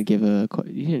 you didn't give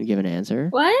an answer.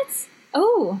 What?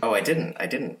 Oh, I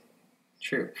didn't.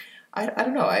 True. I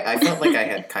don't know. I felt like I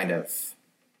had kind of,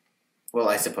 well,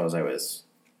 I suppose I was,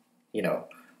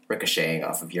 ricocheting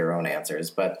off of your own answers,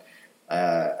 but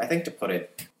I think to put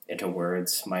it into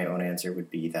words, my own answer would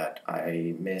be that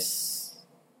I miss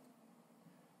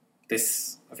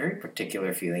this very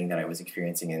particular feeling that I was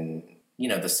experiencing in,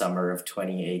 the summer of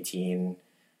 2018,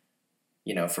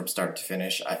 from start to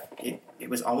finish. It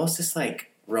was almost this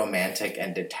romantic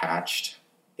and detached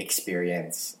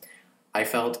experience. I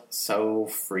felt so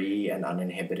free and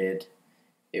uninhibited.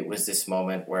 It was this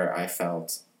moment where I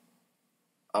felt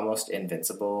almost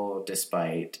invincible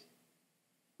despite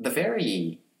the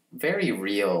very, very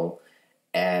real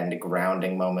and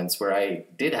grounding moments where I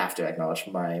did have to acknowledge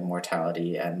my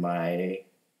mortality and my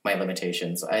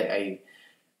limitations. I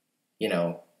you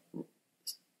know,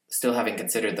 still having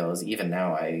considered those, even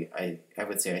now, I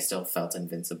would say I still felt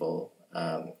invincible.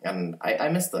 And I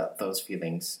miss those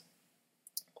feelings,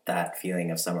 that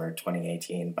feeling of summer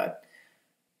 2018. But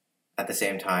at the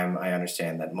same time, I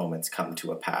understand that moments come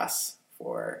to a pass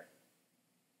for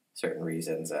certain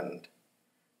reasons. And,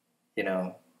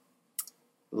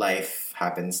 life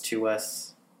happens to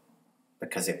us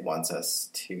because it wants us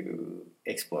to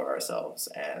explore ourselves.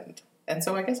 And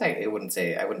so I guess I wouldn't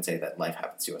say that life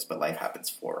happens to us, but life happens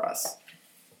for us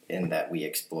in that we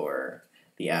explore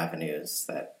the avenues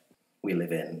that we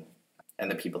live in and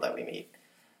the people that we meet.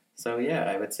 So yeah,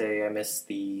 I would say I miss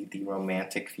the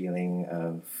romantic feeling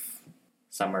of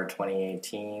summer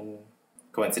 2018.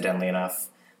 Coincidentally enough,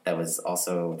 that was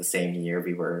also the same year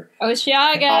we were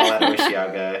Oshiaga. all at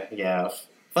Oshiaga. Yeah,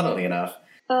 funnily enough.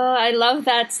 Oh, I love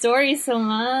that story so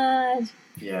much.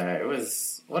 Yeah, it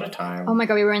was, what a time. Oh my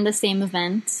god, we were in the same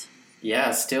event.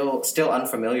 Yeah, still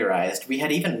unfamiliarized. We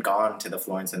had even gone to the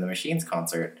Florence and the Machines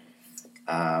concert,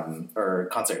 or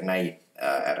concert night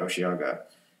at Oshiaga.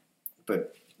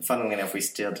 But funnily enough, we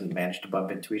still didn't manage to bump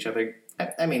into each other.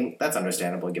 I mean, that's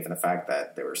understandable given the fact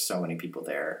that there were so many people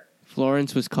there.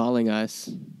 Florence was calling us.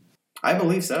 I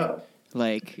believe so.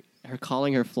 Like, her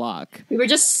calling her flock. We were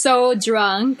just so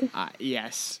drunk.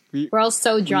 Yes. We're all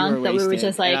so drunk that we were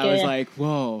just like... And I was like,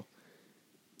 whoa,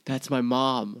 that's my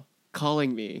mom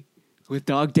calling me with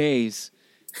dog days.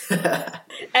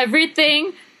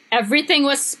 Everything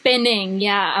was spinning.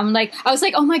 Yeah, I was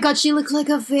like, oh my god, she looked like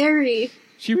a fairy.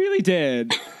 She really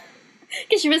did.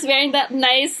 Because she was wearing that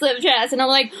nice slip dress. And I'm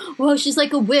like, whoa, she's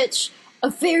like a witch. A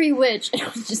fairy witch. And I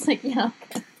was just like, yeah.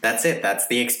 That's it. That's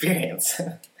the experience.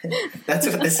 That's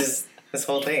what this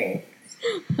whole thing.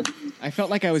 I felt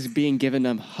like I was being given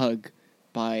a hug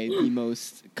by the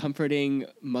most comforting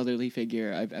motherly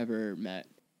figure I've ever met.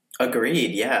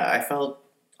 Agreed. Yeah, I felt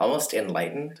almost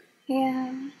enlightened.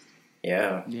 Yeah.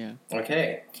 Yeah. Yeah.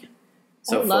 Okay.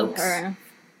 So, I love folks, her.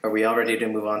 are we all ready to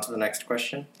move on to the next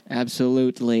question?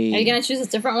 Absolutely. Are you going to choose a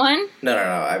different one? No.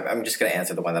 I'm just going to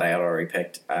answer the one that I had already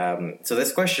picked. So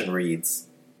this question reads,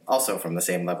 also from the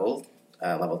same level,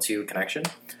 level 2 connection.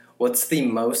 What's the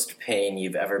most pain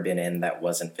you've ever been in that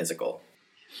wasn't physical?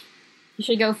 You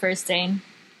should go first, Dane.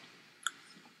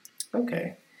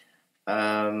 Okay.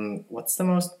 What's the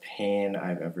most pain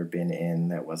I've ever been in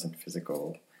that wasn't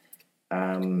physical?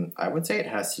 I would say it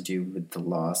has to do with the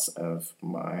loss of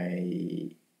my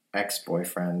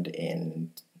ex-boyfriend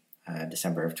in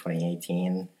December of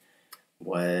 2018.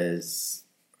 Was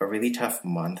a really tough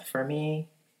month for me.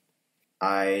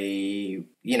 Prior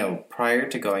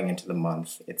to going into the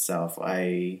month itself,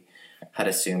 I had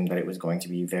assumed that it was going to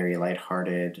be very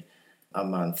lighthearted, a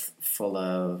month full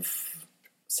of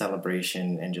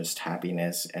celebration and just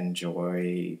happiness and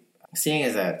joy. Seeing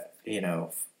as that,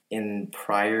 in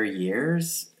prior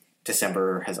years,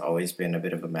 December has always been a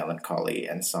bit of a melancholy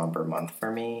and somber month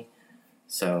for me.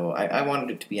 So I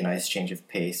wanted it to be a nice change of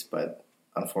pace, but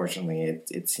unfortunately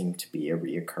it seemed to be a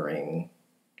reoccurring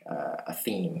a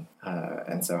theme.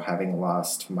 And so having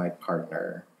lost my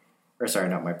partner, or sorry,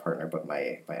 not my partner, but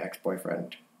my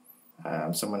ex-boyfriend,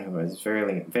 someone who I was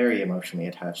very, very emotionally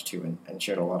attached to and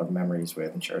shared a lot of memories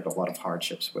with and shared a lot of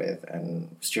hardships with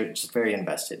and was just very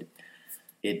invested.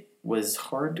 It was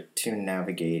hard to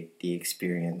navigate the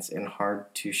experience and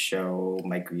hard to show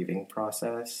my grieving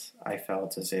process. I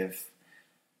felt as if,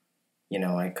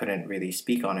 I couldn't really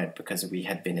speak on it because we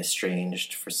had been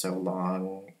estranged for so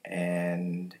long.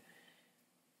 And,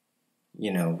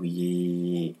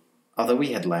 although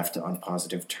we had left on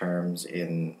positive terms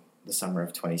in the summer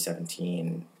of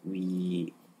 2017,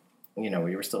 we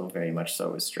were still very much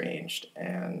so estranged.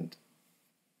 And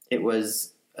it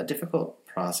was a difficult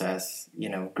process.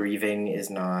 Grieving is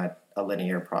not a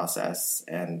linear process,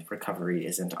 and recovery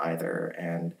isn't either.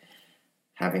 And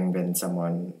having been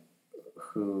someone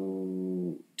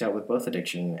who dealt with both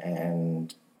addiction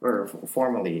or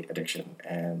formerly addiction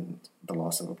and the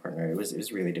loss of a partner, it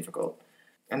was really difficult.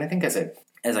 And I think as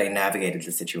I navigated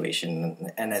the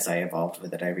situation and as I evolved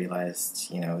with it, I realized,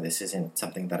 this isn't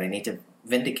something that I need to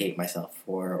vindicate myself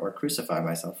for or crucify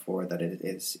myself for, that it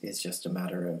is just a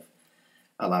matter of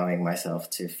allowing myself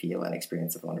to feel and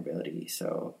experience the vulnerability.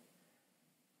 So,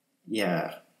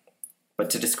 yeah. But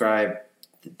to describe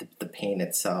the pain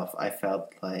itself, I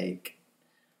felt like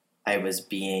I was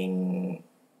being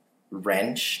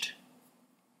wrenched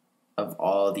of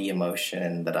all the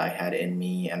emotion that I had in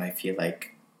me, and I feel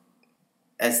like,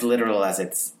 as literal as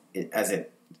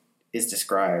it is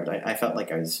described, I felt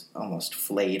like I was almost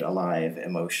flayed alive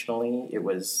emotionally. It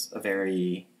was a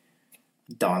very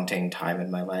daunting time in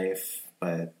my life,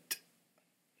 but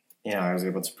I was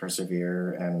able to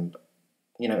persevere. And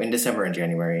in December and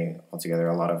January altogether,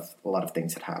 a lot of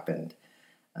things had happened.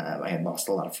 I had lost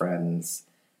a lot of friends,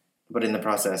 but in the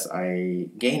process, I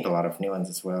gained a lot of new ones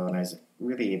as well, and I was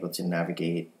really able to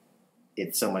navigate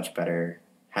it so much better,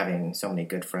 having so many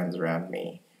good friends around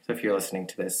me. So if you're listening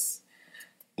to this,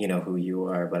 you know who you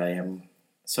are, but I am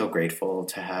so grateful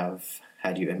to have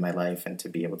had you in my life and to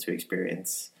be able to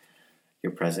experience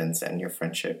your presence and your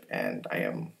friendship, and I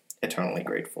am eternally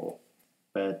grateful.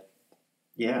 But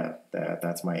yeah,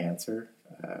 that's my answer.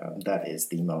 That is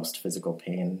the most physical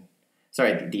pain.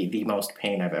 Sorry, the most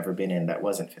pain I've ever been in that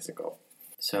wasn't physical.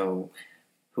 So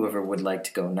whoever would like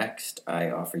to go next, I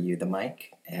offer you the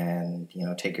mic, and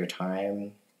take your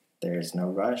time. There's no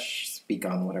rush. Speak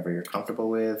on whatever you're comfortable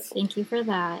with. Thank you for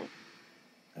that.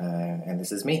 And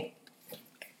this is me.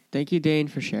 Thank you, Dane,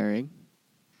 for sharing.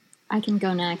 I can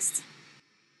go next.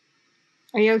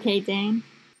 Are you okay, Dane?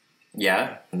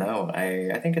 Yeah, no,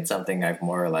 I think it's something I've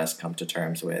more or less come to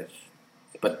terms with,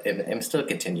 but I'm still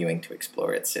continuing to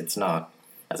explore. It's not,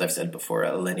 as I've said before,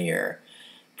 a linear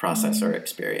process or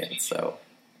experience. So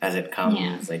as it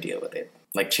comes, I deal with it,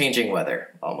 like changing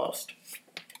weather almost.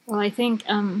 Well, I think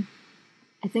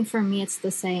for me it's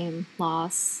the same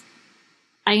loss.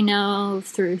 I know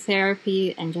through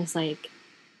therapy and just like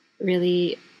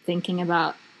really thinking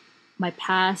about my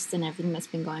past and everything that's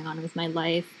been going on with my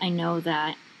life, I know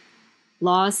that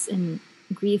loss and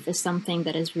grief is something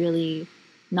that is really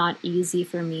not easy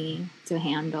for me to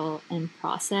handle and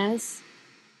process,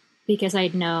 because I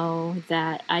know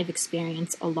that I've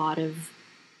experienced a lot of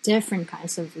different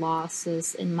kinds of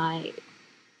losses in my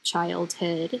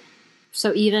childhood.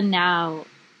 So even now,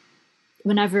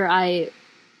 whenever I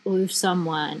lose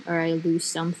someone or I lose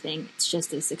something, it's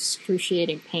just this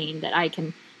excruciating pain that I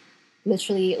can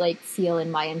literally like feel in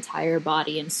my entire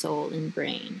body and soul and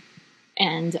brain.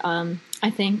 And I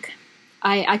think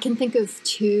I can think of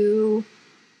two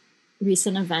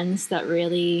recent events that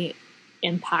really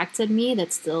impacted me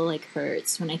that still like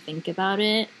hurts when I think about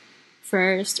it.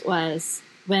 First was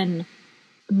when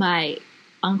my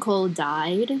uncle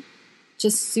died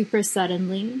just super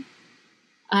suddenly.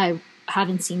 I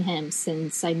haven't seen him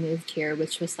since I moved here,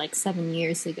 which was like 7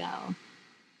 years ago.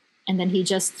 And then he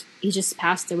just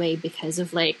passed away because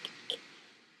of like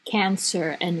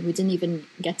cancer, and we didn't even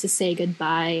get to say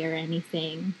goodbye or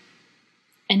anything.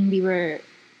 And we were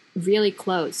really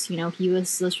close. He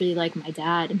was literally like my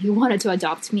dad, and he wanted to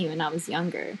adopt me when I was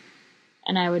younger.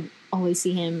 And I would always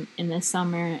see him in the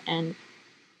summer, and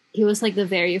he was like the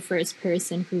very first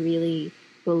person who really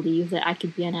believed that I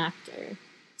could be an actor.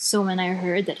 So when I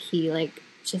heard that he like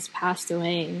just passed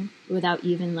away without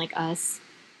even like us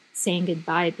saying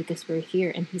goodbye because we're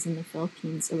here and he's in the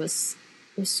Philippines, it was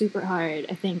super hard.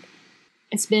 I think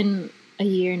it's been a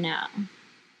year now,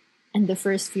 and the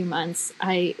first few months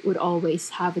I would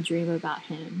always have a dream about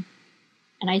him,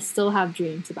 and I still have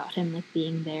dreams about him like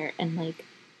being there. And like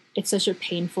it's such a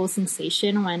painful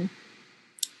sensation when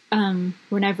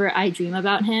whenever I dream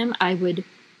about him, I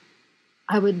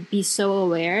would be so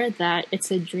aware that it's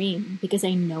a dream because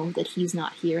I know that he's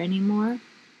not here anymore.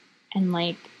 And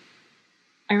like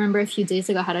I remember a few days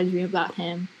ago I had a dream about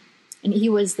him and he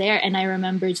was there, and I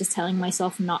remember just telling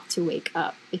myself not to wake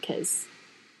up because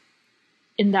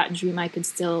in that dream I could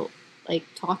still like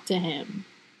talk to him.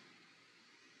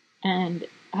 And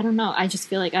I don't know, I just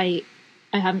feel like I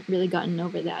haven't really gotten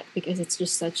over that because it's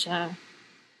just such an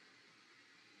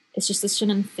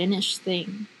unfinished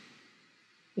thing,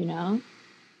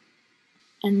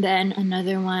 And then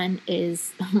another one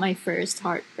is my first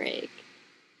heartbreak.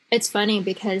 It's funny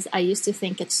because I used to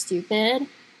think it's stupid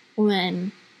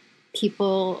when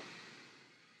people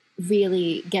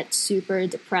really get super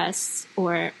depressed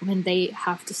or when they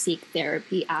have to seek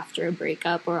therapy after a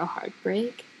breakup or a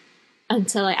heartbreak,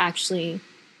 until I actually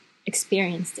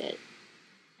experienced it.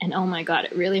 And oh my God,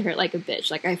 it really hurt like a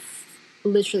bitch. Like I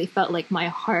literally felt like my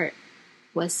heart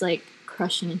was like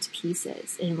crushing into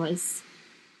pieces. It was,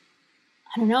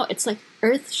 I don't know, it's like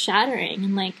earth shattering.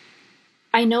 And like,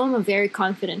 I know I'm a very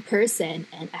confident person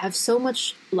and I have so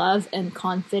much love and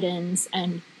confidence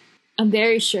and I'm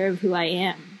very sure of who I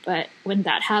am. But when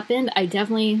that happened, I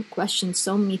definitely questioned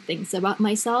so many things about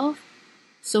myself,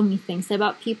 so many things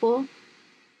about people.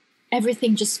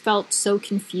 Everything just felt so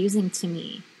confusing to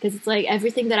me because it's like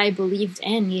everything that I believed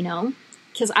in,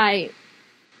 because I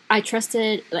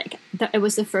trusted, like it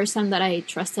was the first time that I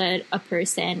trusted a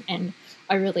person and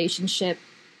a relationship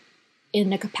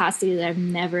in a capacity that I've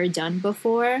never done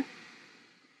before.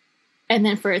 And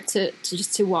then for it to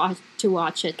just to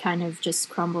watch it kind of just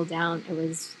crumble down, it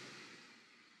was,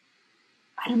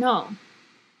 I don't know.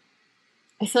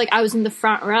 I feel like I was in the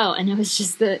front row, and it was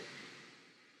just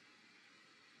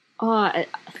I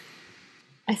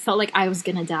felt like I was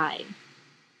gonna die.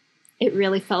 It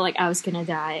really felt like I was gonna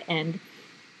die, and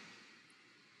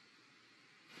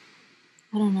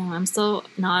I don't know, I'm still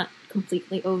not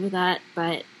completely over that,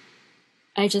 but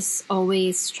I just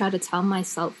always try to tell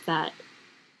myself that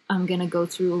I'm gonna go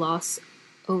through loss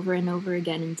over and over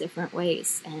again in different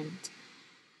ways, and,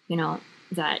 you know,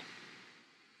 that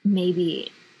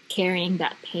maybe carrying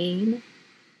that pain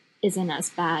isn't as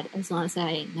bad as long as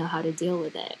I know how to deal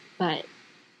with it. But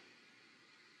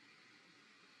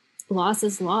loss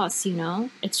is loss, you know?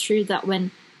 It's true that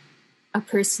when a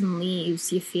person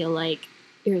leaves, you feel like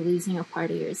you're losing a part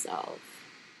of yourself.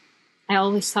 I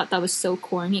always thought that was so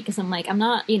corny because I'm like, I'm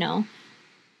not, you know,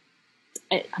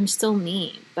 I'm still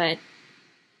me, but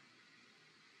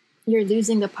you're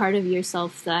losing the part of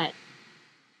yourself that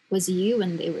was you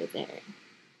when they were there.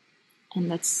 And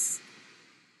it's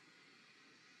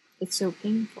so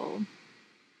painful.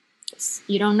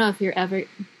 You don't know if you're ever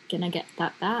gonna get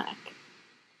that back.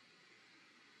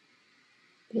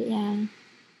 But yeah.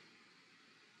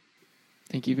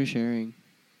 Thank you for sharing.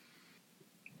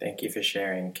 Thank you for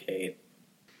sharing, Kate.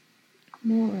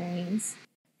 No worries.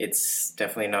 It's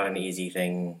definitely not an easy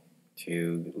thing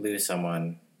to lose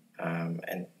someone,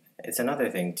 and it's another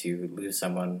thing to lose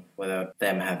someone without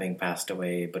them having passed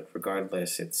away, but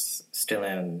regardless, it's still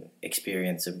an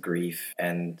experience of grief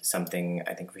and something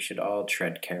I think we should all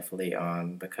tread carefully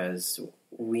on, because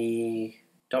we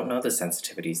don't know the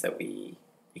sensitivities that we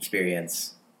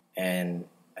experience. And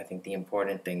I think the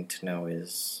important thing to know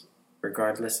is,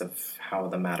 regardless of how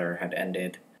the matter had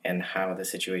ended and how the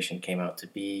situation came out to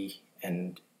be,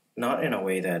 and not in a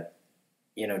way that,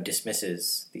 you know,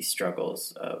 dismisses these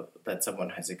struggles that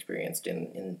someone has experienced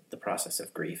in the process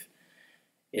of grief,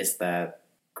 is that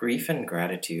grief and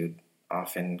gratitude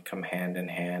often come hand in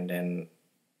hand. And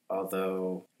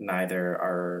although neither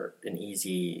are an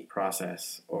easy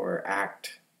process or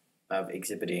act of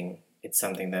exhibiting, it's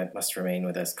something that must remain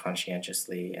with us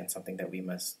conscientiously and something that we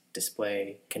must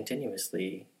display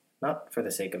continuously, not for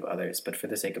the sake of others, but for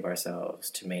the sake of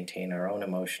ourselves, to maintain our own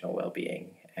emotional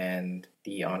well-being. And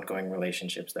the ongoing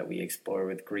relationships that we explore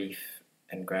with grief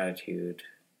and gratitude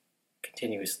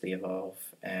continuously evolve,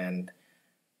 and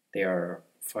they are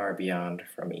far beyond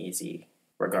from easy,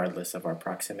 regardless of our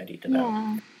proximity to them.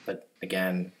 Yeah. But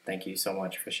again, thank you so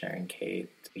much for sharing, Kate.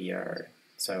 We are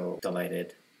so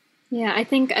delighted. Yeah, I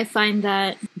think I find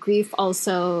that grief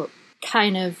also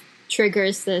kind of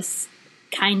triggers this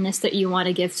kindness that you want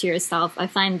to give to yourself. I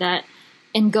find that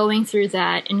in going through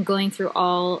that and going through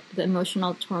all the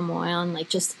emotional turmoil and like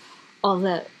just all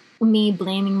the me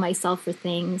blaming myself for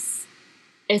things,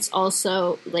 it's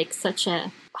also like such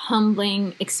a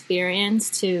humbling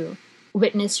experience to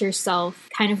witness yourself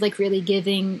kind of like really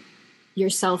giving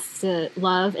yourself the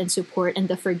love and support and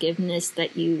the forgiveness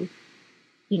that you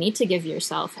need to give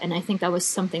yourself. And I think that was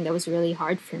something that was really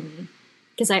hard for me,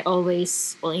 because I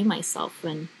always blame myself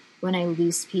when I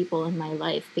lose people in my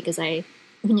life, because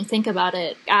when you think about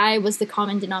it, I was the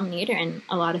common denominator in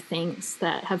a lot of things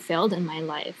that have failed in my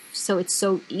life. So it's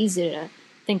so easy to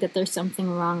think that there's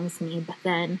something wrong with me, but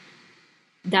then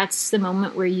that's the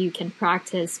moment where you can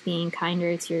practice being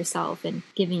kinder to yourself and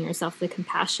giving yourself the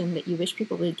compassion that you wish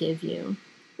people would give you,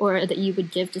 or that you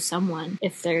would give to someone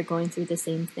if they're going through the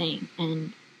same thing.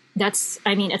 And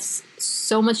it's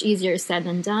so much easier said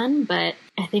than done, but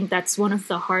I think that's one of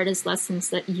the hardest lessons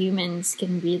that humans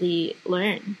can really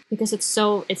learn, because it's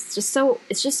just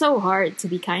so hard to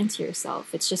be kind to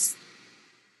yourself. It's just,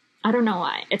 I don't know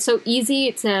why. It's so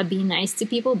easy to be nice to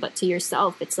people, but to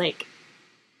yourself, it's like,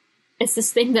 it's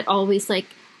this thing that always like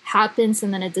happens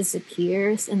and then it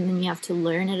disappears, and then you have to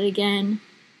learn it again.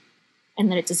 And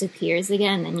then it disappears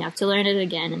again, and you have to learn it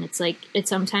again. And it's like, it's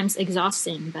sometimes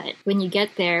exhausting. But when you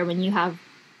get there, when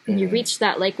you reach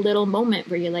that like little moment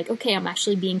where you're like, okay, I'm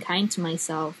actually being kind to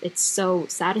myself, it's so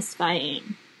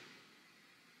satisfying.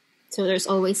 So there's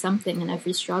always something in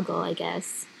every struggle, I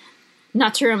guess.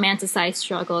 Not to romanticize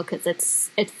struggle, because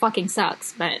it fucking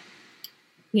sucks. But,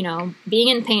 you know, being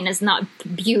in pain is not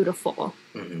beautiful.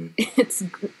 Mm-hmm.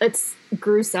 It's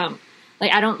gruesome.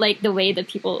 Like, I don't like the way that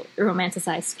people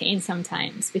romanticize pain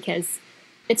sometimes, because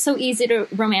it's so easy to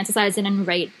romanticize it and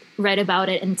write about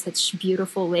it in such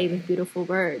beautiful way with beautiful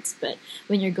words. But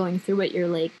when you're going through it, you're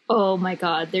like, oh my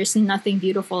God, there's nothing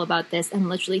beautiful about this. I'm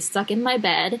literally stuck in my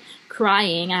bed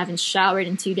crying. I haven't showered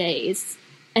in 2 days,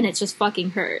 and it just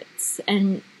fucking hurts.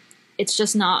 And it's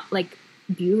just not like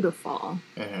beautiful.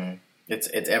 Mm-hmm.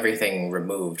 It's everything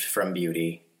removed from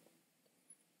beauty.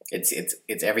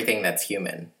 It's everything that's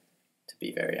human, to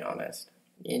be very honest.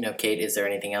 Kate, is there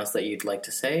anything else that you'd like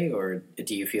to say, or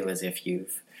do you feel as if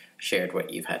you've shared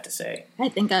what you've had to say? I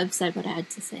think I've said what I had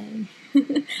to say.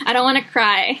 I don't want to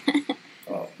cry.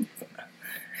 Well,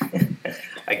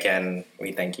 again,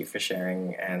 we thank you for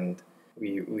sharing, and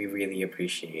we really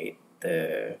appreciate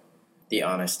the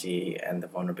honesty and the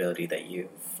vulnerability that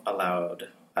you've allowed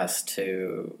us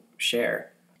to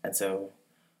share. And so,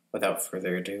 without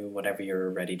further ado, whenever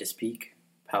you're ready to speak,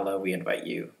 Paolo, we invite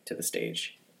you to the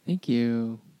stage. Thank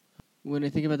you. When I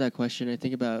think about that question, I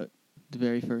think about the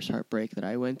very first heartbreak that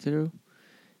I went through.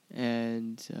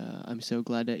 And I'm so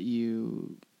glad that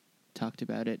you talked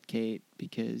about it, Kate,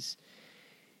 because,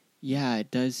 yeah,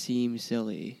 it does seem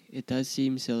silly. It does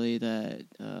seem silly that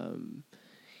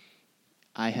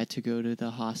I had to go to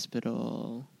the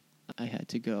hospital. I had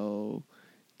to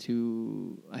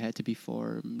be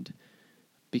formed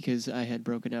because I had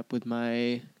broken up with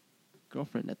my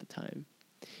girlfriend at the time.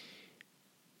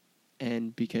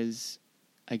 And because,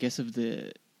 I guess, of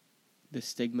the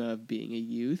stigma of being a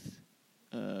youth,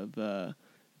 of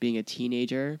being a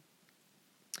teenager,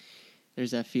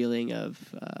 there's that feeling of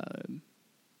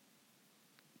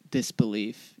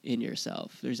disbelief in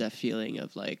yourself. There's that feeling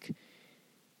of like,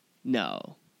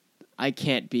 no, I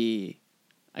can't be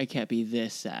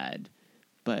this sad,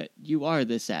 but you are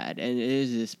this sad, and it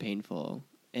is this painful.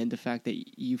 And the fact that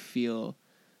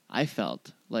I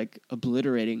felt like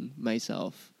obliterating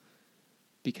myself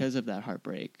because of that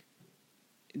heartbreak.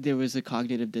 There was a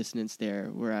cognitive dissonance there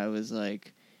where I was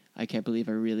like, I can't believe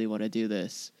I really want to do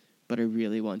this, but I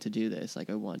really want to do this. Like,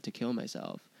 I want to kill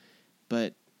myself.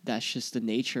 But that's just the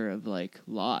nature of, like,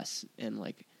 loss and,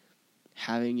 like,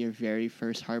 having your very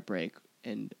first heartbreak.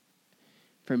 And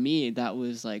for me, that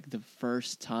was, like, the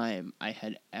first time I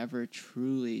had ever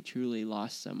truly, truly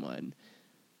lost someone,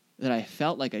 that I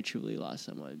felt like I truly lost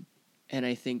someone. And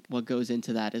I think what goes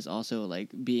into that is also, like,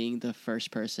 being the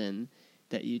first person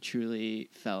that you truly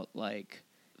felt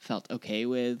okay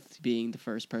with, being the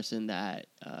first person that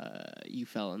you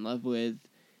fell in love with.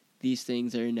 These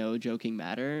things are no joking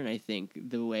matter, and I think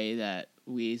the way that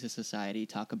we as a society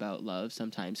talk about love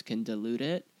sometimes can dilute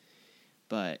it,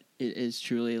 but it is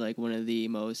truly, like, one of the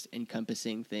most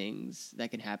encompassing things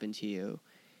that can happen to you.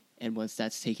 And once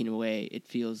that's taken away, it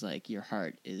feels like your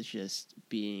heart is just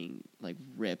being, like,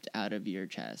 ripped out of your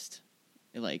chest.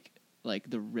 Like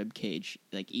the rib cage,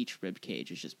 like, each rib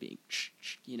cage is just being,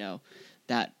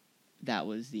 that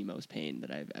was the most pain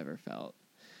that I've ever felt.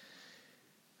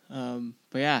 But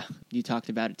yeah, you talked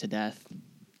about it to death,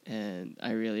 and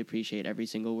I really appreciate every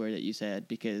single word that you said,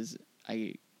 because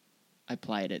I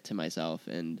applied it to myself,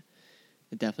 and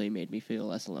it definitely made me feel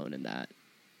less alone in that.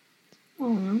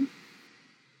 Aww.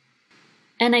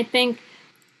 And I think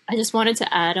I just wanted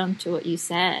to add on to what you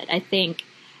said. I think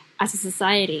as a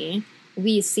society,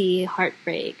 we see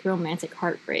heartbreak, romantic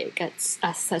heartbreak,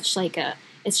 as such like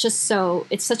it's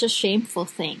such a shameful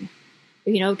thing,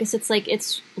 because it's like,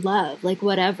 it's love, like,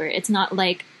 whatever. It's not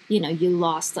like, you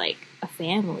lost, like, a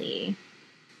family.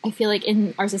 I feel like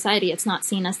in our society, it's not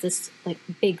seen as this, like,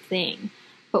 big thing.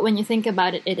 But when you think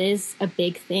about it, it is a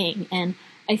big thing. And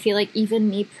I feel like even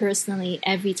me personally,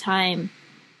 every time,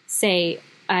 say,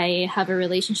 I have a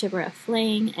relationship or a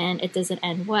fling and it doesn't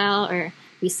end well, or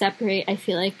we separate, I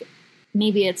feel like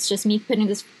maybe it's just me putting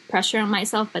this pressure on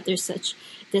myself, but there's such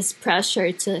this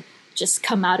pressure to just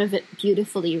come out of it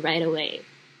beautifully right away.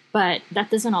 But that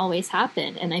doesn't always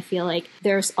happen. And I feel like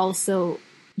there's also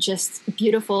just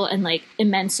beautiful and, like,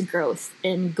 immense growth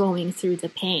in going through the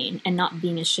pain and not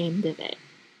being ashamed of it.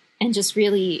 And just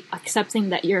really accepting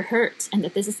that you're hurt and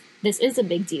that this is a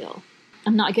big deal.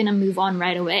 I'm not going to move on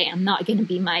right away. I'm not going to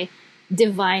be my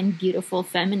divine, beautiful,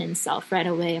 feminine self right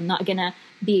away. I'm not going to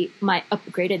be my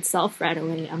upgraded self right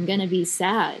away. I'm going to be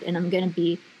sad, and I'm going to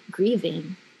be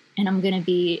grieving, and I'm going to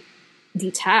be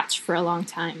detached for a long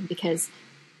time, because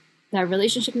that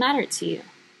relationship mattered to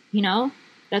you.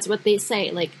 That's what they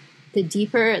say. Like, the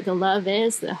deeper the love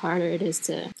is, the harder it is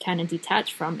to kind of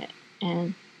detach from it.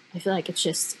 And I feel like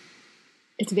it's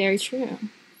very true.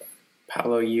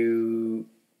 Paolo, you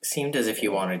seemed as if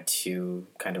you wanted to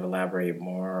kind of elaborate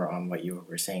more on what you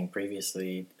were saying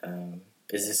previously.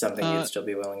 Is this something you'd still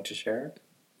be willing to share?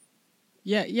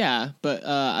 Yeah, but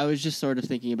I was just sort of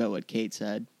thinking about what Kate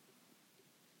said.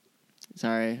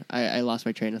 Sorry, I lost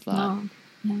my train of thought. Oh,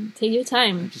 yeah. Take your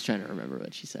time. I'm just trying to remember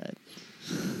what she said.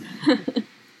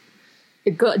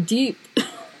 It got deep.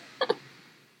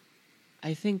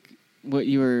 I think what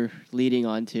you were leading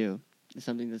on to is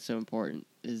something that's so important,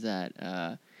 is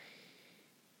that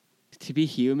to be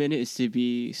human is to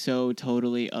be so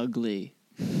totally ugly.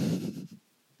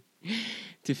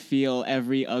 To feel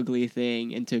every ugly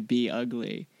thing and to be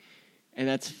ugly. And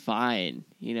that's fine,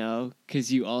 you know,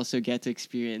 because you also get to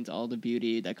experience all the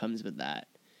beauty that comes with that.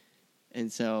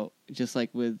 And so just like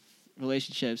with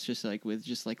relationships, just like with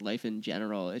just like life in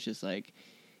general, it's just like,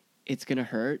 it's going to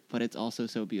hurt, but it's also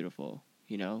so beautiful,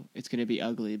 you know? It's going to be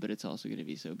ugly, but it's also going to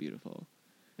be so beautiful.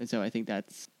 And so I think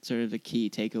that's sort of the key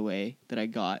takeaway that I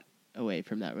got away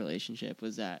from that relationship,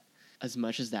 was that as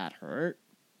much as that hurt,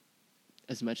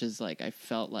 as much as like I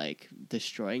felt like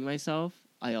destroying myself,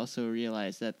 I also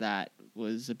realized that that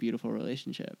was a beautiful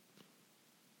relationship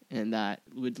and that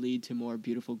would lead to more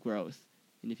beautiful growth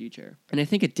in the future. And I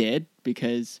think it did,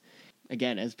 because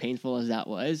again, as painful as that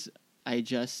was, I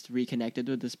just reconnected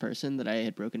with this person that I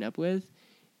had broken up with,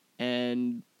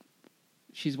 and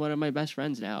she's one of my best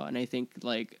friends now. And I think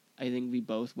we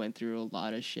both went through a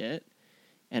lot of shit,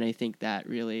 and I think that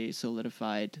really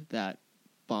solidified that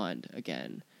bond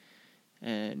again.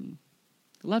 And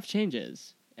love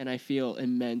changes, and I feel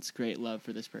immense great love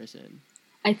for this person.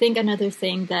 I think another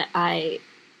thing that I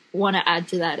want to add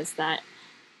to that is that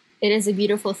it is a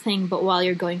beautiful thing, but while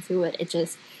you're going through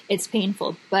it, it's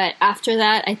painful. But after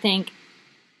that, I think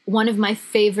one of my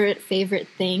favorite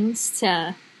feelings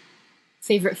in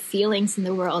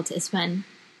the world is when,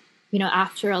 you know,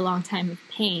 after a long time of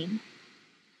pain,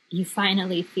 you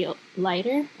finally feel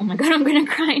lighter. Oh my God, I'm going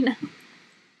to cry now.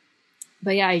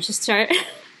 But yeah, I just start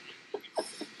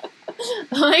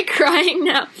like crying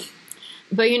now.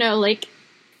 But you know, like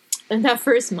in that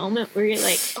first moment where you're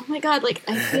like, oh my God, like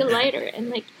I feel lighter, and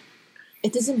like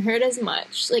it doesn't hurt as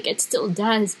much. Like it still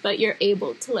does, but you're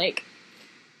able to like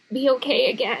be okay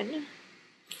again.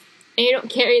 And you don't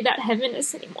carry that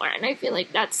heaviness anymore. And I feel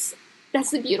like that's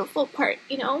the beautiful part,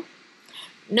 you know?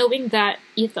 Knowing that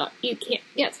you thought you can't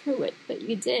get through it, but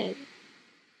you did.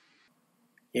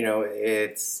 You know,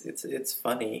 it's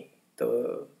funny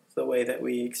the way that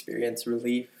we experience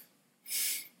relief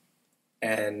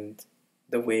and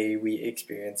the way we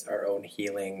experience our own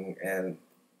healing. And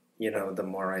you know, the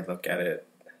more I look at it,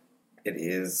 it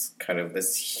is kind of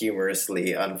this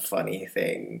humorously unfunny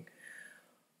thing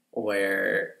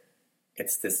where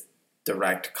it's this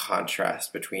direct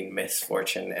contrast between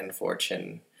misfortune and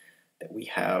fortune that we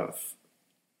have.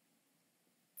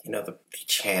 You know, the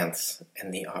chance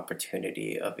and the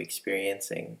opportunity of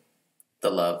experiencing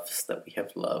the loves that we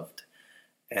have loved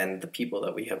and the people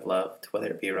that we have loved, whether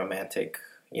it be romantic,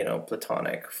 you know,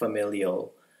 platonic,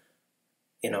 familial,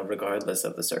 you know, regardless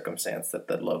of the circumstance that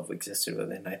the love existed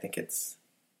within. I think it's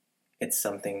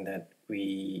something that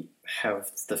we have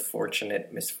the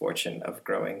fortunate misfortune of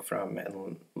growing from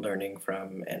and learning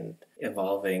from and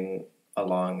evolving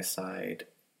alongside.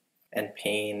 And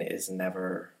pain is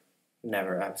never,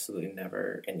 absolutely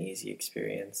never an easy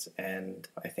experience. And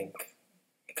I think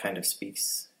it kind of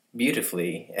speaks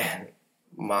beautifully and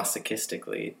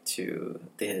masochistically to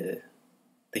the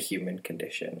human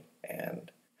condition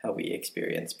and how we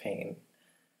experience pain.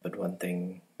 But one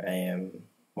thing I am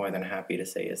more than happy to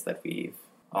say is that we've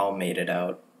all made it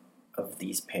out of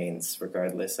these pains,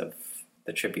 regardless of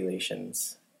the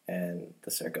tribulations and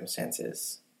the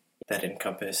circumstances that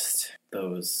encompassed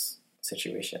those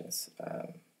situations.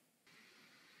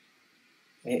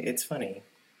 It's funny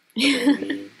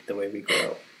the way we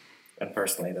grow. And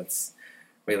personally, that's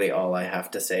really all I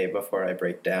have to say before I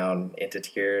break down into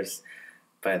tears.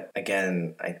 But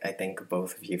again, I thank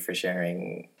both of you for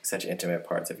sharing such intimate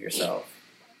parts of yourself.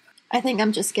 I think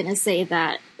I'm just going to say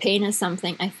that pain is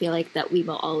something I feel like that we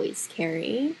will always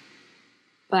carry,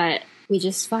 but we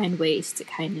just find ways to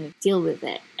kind of deal with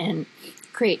it and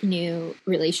create new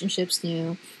relationships,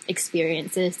 new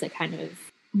experiences that kind of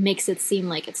makes it seem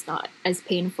like it's not as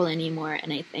painful anymore.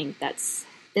 And I think that's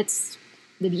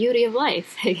the beauty of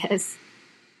life, I guess.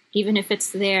 Even if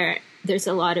it's there, there's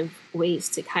a lot of ways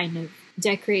to kind of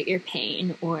decorate your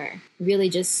pain or really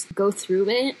just go through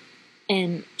it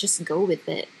and just go with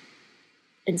it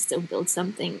and still build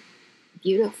something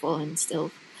beautiful and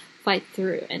still fight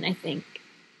through. And I think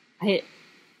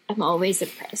I'm always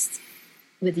impressed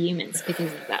with humans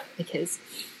because of that, because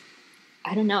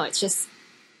I don't know, it's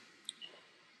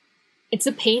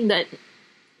a pain that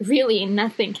really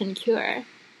nothing can cure.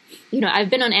 You know, I've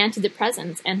been on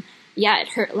antidepressants and yeah, it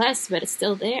hurt less, but it's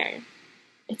still there.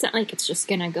 It's not like it's just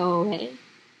gonna go away.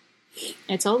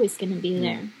 It's always gonna be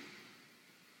there.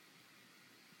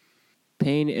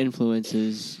 Pain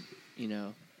influences, you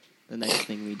know, the next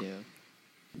thing we do.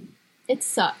 It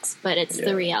sucks, but it's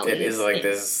the reality. It is like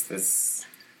this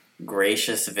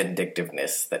gracious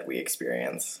vindictiveness that we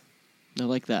experience. I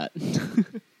like that.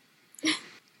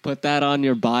 Put that on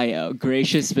your bio.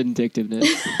 Gracious vindictiveness.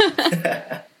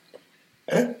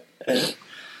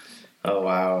 Oh,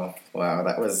 wow. Wow,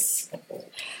 that was...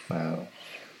 Wow.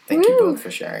 Thank you both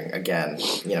for sharing. Again,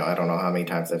 I don't know how many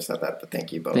times I've said that, but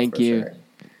thank you both for sharing.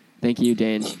 Thank you,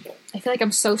 Dane. I feel like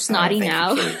I'm so snotty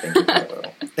now. You, Kate. Thank you, Paolo.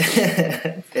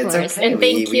 It's okay. And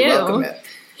thank you. We welcome it.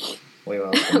 We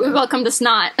welcome the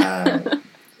snot.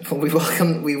 We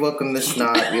welcome the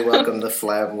snot. We welcome the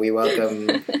phlegm. We welcome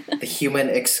the human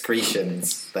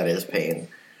excretions that is pain.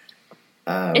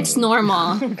 It's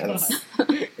normal.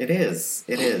 It is.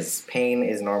 It is. Pain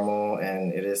is normal,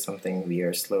 and it is something we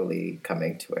are slowly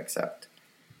coming to accept.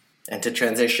 And to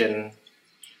transition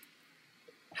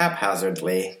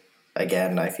haphazardly,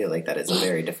 again, I feel like that is a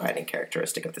very defining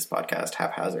characteristic of this podcast,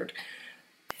 haphazard,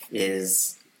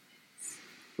 is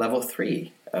level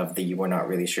 3 of the We're Not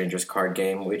Really Strangers card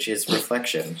game, which is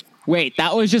reflection. Wait,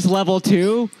 that was just level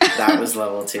 2? That was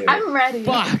level 2. I'm ready.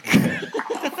 Fuck.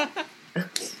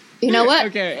 You know what?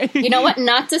 Okay. You know what?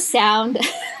 Not to sound...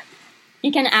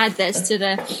 You can add this to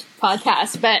the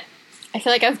podcast, but I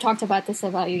feel like I've talked about this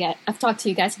about you guys. I've talked to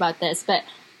you guys about this, but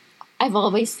I've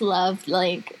always loved,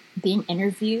 being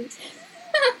interviewed.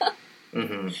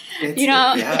 Mm-hmm. Every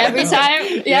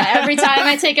time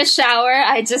I take a shower,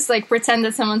 I just pretend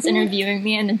that someone's interviewing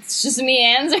me, and it's just me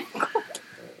answering.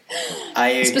 I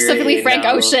agree. Specifically Frank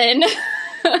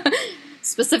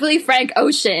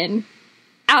Ocean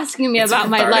asking me about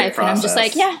my life, process. And I'm just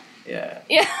like, yeah.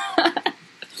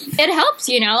 It helps,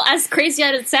 as crazy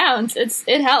as it sounds,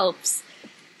 it helps.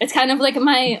 It's kind of like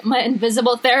my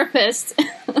invisible therapist.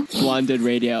 Blonded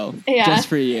radio. Yeah. Just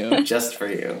for you. Just for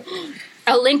you.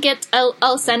 I'll link it.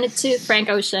 I'll send it to Frank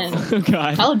Ocean. Oh,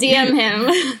 God. I'll DM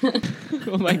him.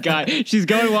 Oh, my God. She's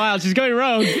going wild. She's going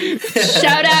rogue.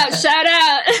 Shout out.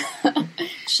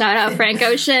 Shout out, Frank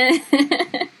Ocean.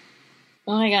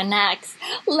 Oh, my God. Next.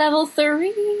 Level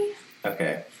 3.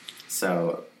 Okay.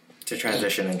 So, to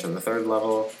transition into the third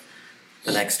level,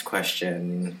 the next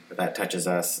question that touches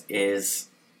us is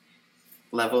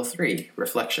level 3,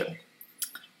 reflection.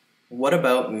 What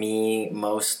about me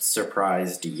most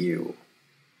surprised you?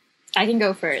 I can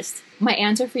go first. My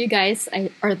answer for you guys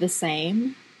are the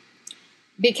same,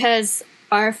 because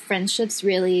our friendships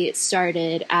really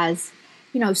started as,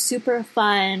 super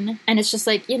fun, and it's just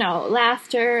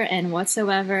laughter and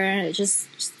whatsoever, just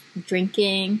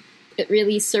drinking. It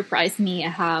really surprised me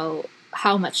how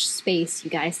much space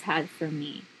you guys had for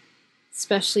me,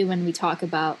 especially when we talk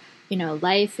about,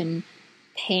 life and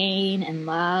pain and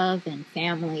love and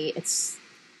family. It's,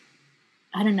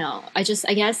 I don't know. I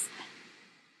guess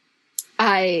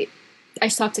I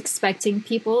stopped expecting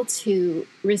people to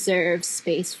reserve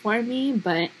space for me,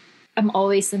 but I'm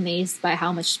always amazed by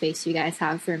how much space you guys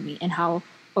have for me and how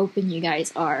open you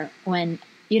guys are when,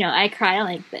 I cry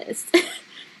like this.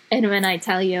 And when I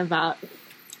tell you about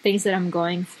things that I'm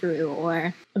going through,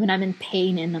 or when I'm in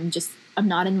pain and I'm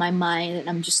not in my mind and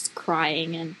I'm just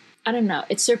crying, and I don't know.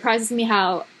 It surprises me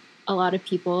how a lot of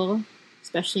people,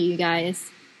 especially you guys,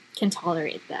 can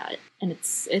tolerate that. And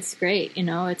it's great,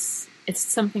 it's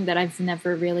something that I've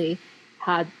never really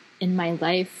had in my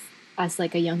life as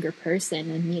a younger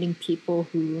person, and meeting people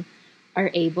who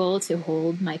are able to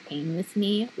hold my pain with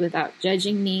me without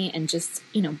judging me, and just,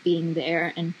 being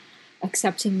there and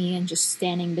accepting me and just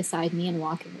standing beside me and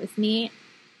walking with me.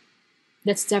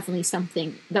 That's definitely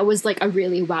something that was a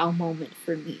really wow moment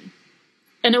for me.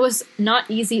 And it was not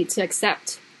easy to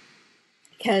accept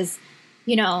because,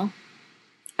 I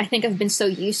think I've been so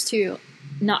used to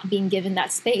not being given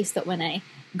that space that when I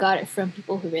got it from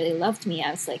people who really loved me, I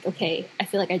was like, okay, I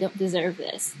feel like I don't deserve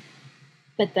this.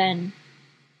 But then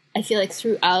I feel like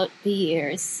throughout the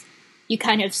years, you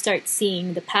kind of start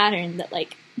seeing the pattern that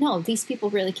no, these people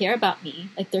really care about me.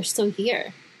 They're still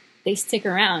here. They stick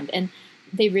around, and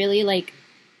they really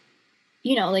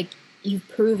you've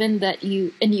proven that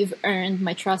you've earned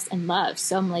my trust and love.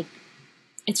 So I'm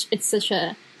it's such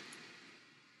a,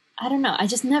 I don't know. I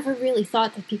just never really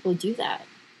thought that people do that.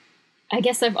 I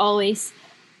guess I've always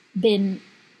been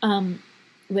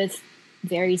with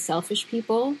very selfish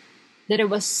people, that it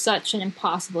was such an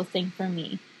impossible thing for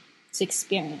me to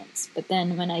experience. But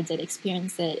then when I did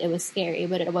experience it, it was scary,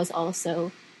 but it was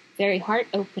also very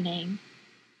heart-opening.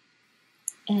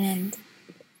 And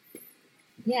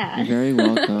yeah. You're very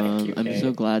welcome. You, I'm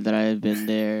so glad that I have been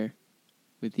there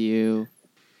with you,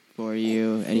 for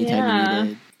you, anytime you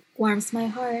needed. Warms my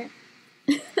heart.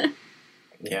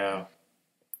 Yeah.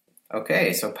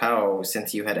 Okay, so Pao,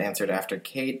 since you had answered after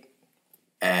Kate,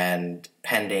 and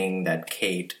pending that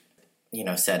Kate,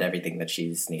 said everything that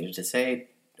she's needed to say,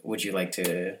 would you like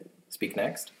to speak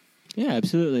next? Yeah,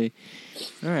 absolutely.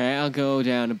 All right, I'll go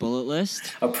down a bullet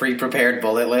list. A pre-prepared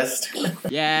bullet list?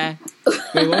 Yeah.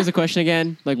 Wait, what was the question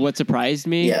again? Like, what surprised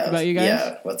me about you guys?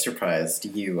 Yeah, what surprised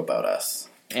you about us?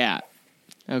 Yeah.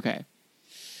 Okay.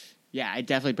 Yeah, I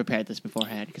definitely prepared this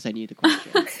beforehand because I knew the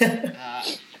question.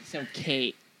 So,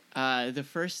 Kate, the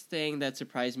first thing that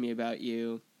surprised me about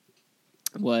you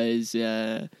was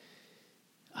it's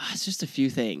just a few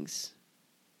things.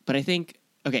 But I think,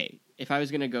 okay, if I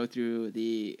was going to go through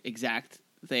the exact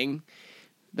thing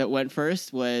that went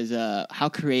first was how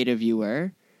creative you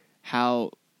were,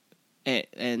 how,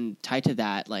 and tied to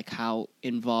that, like how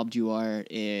involved you are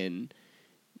in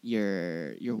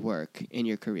your work, in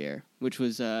your career, which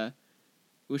was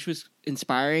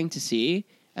inspiring to see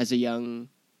as a young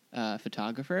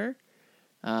photographer.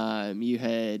 You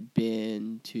had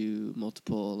been to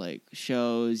multiple like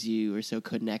shows. You were so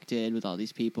connected with all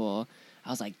these people. I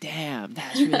was like, damn,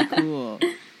 that's really cool.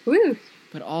 Woo.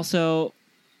 But also,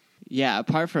 yeah,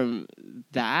 apart from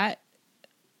that,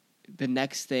 the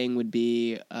next thing would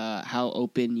be how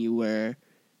open you were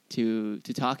to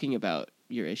talking about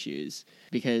your issues.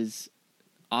 Because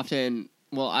often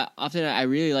I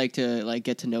really like to like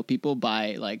get to know people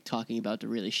by like talking about the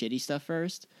really shitty stuff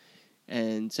first.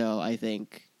 And so I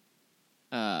think,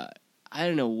 I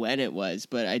don't know when it was,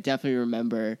 but I definitely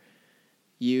remember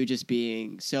you just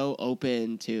being so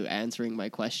open to answering my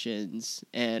questions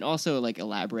and also like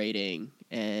elaborating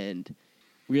and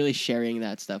really sharing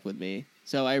that stuff with me.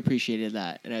 So I appreciated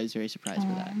that, and I was very surprised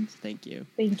by that. So thank you.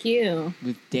 Thank you.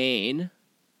 With Dane,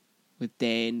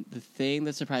 the thing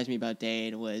that surprised me about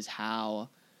Dane was how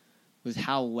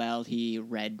well he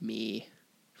read me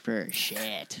for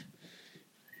shit.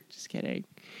 Just kidding.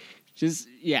 Just,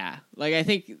 yeah. Like, I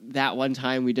think that one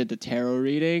time we did the tarot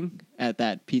reading at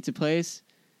that pizza place,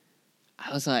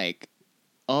 I was like,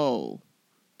 oh,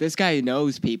 this guy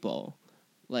knows people.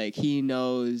 Like, he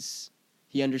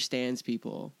understands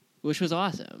people, which was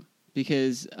awesome.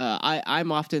 Because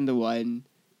I'm often the one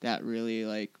that really,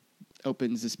 like,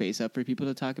 opens the space up for people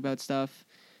to talk about stuff.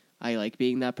 I like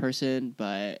being that person,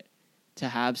 but to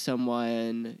have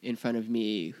someone in front of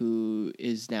me who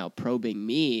is now probing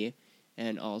me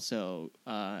and also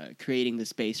creating the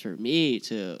space for me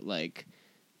to like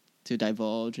to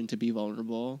divulge and to be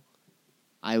vulnerable,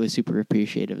 I was super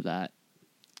appreciative of that,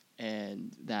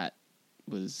 and that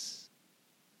was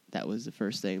the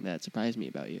first thing that surprised me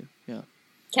about you. Yeah.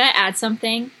 Can I add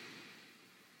something?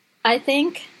 I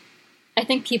think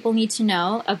people need to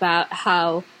know about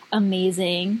how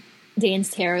amazing Dane's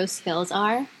tarot skills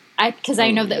are. Because I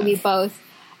know that we both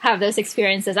have those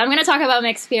experiences. I'm going to talk about my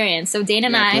experience. So Dane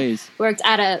and I worked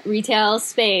at a retail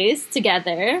space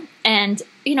together, and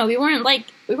we weren't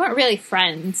really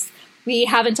friends. We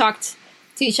haven't talked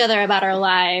to each other about our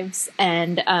lives,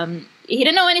 and he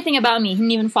didn't know anything about me. He didn't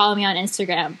even follow me on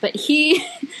Instagram, but he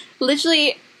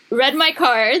literally read my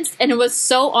cards, and it was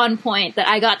so on point that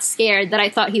I got scared that I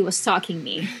thought he was stalking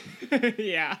me.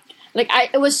 Yeah. Like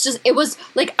it was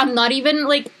like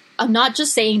I'm not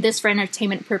just saying this for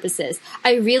entertainment purposes.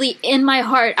 I really, in my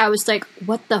heart, I was like,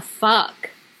 what the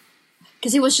fuck?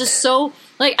 Because he was just so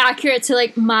like accurate to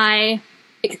like my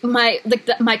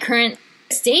current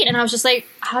state, and I was just like,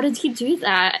 how did he do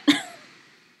that?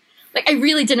 Like, I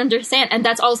really didn't understand. And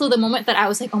that's also the moment that I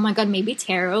was like, oh my god, maybe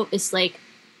tarot is like,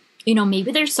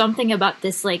 maybe there's something about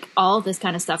this, like all this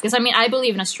kind of stuff. Because I mean, I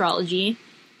believe in astrology,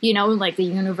 like the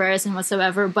universe and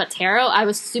whatsoever. But tarot, I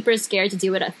was super scared to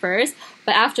do it at first.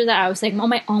 But after that, I was like,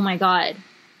 oh my god,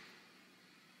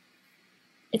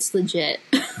 it's legit.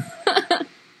 But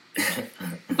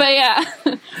yeah,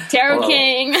 Tarot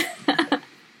King.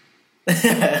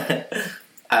 I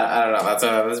don't know. That's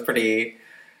a pretty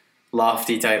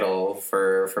lofty title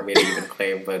for me to even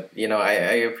claim. But I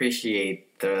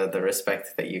appreciate the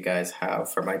respect that you guys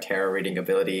have for my tarot reading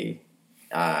ability.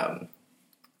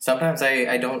 Sometimes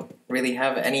I don't really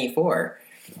have any for.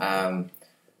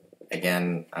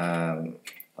 Again, I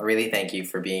really thank you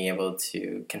for being able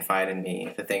to confide in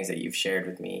me the things that you've shared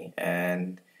with me,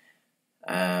 and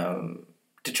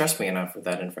to trust me enough with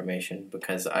that information,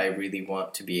 because I really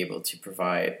want to be able to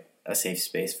provide a safe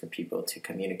space for people to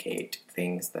communicate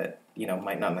things that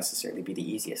might not necessarily be the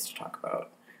easiest to talk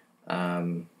about.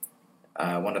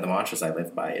 One of the mantras I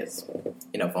live by is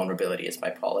vulnerability is my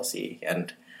policy,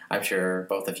 and I'm sure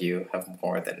both of you have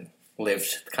more than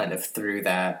lived kind of through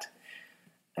that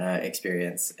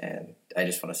experience, and I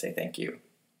just want to say thank you.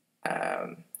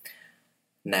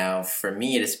 Now, for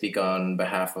me to speak on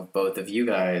behalf of both of you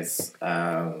guys,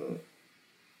 I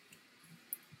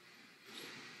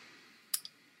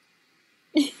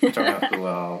don't know who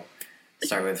I'll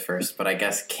start with first, but I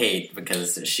guess Kate,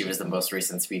 because she was the most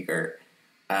recent speaker.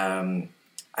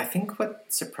 I think what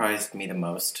surprised me the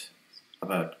most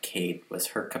about Kate was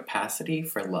her capacity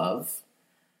for love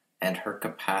and her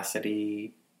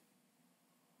capacity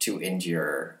to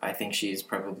endure. I think she's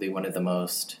probably one of the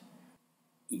most,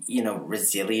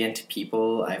 resilient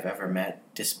people I've ever met,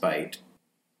 despite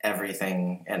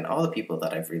everything and all the people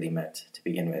that I've really met to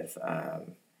begin with.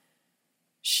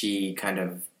 She kind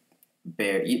of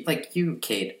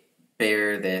Kate,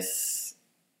 bear this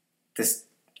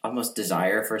almost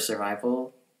desire for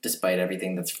survival despite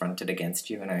everything that's fronted against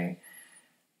you, and I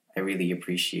really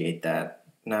appreciate that,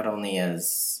 not only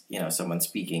as someone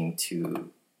speaking to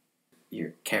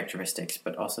your characteristics,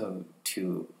 but also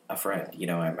to a friend.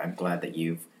 I'm glad that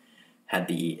you've had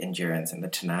the endurance and the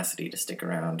tenacity to stick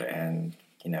around, and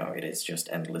it is just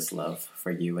endless love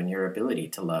for you and your ability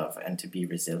to love and to be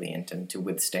resilient and to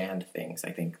withstand things.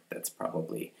 I think that's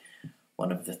probably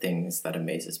one of the things that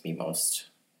amazes me most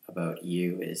about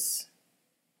you is,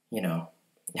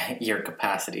 your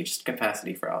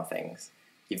capacity for all things.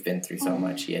 You've been through so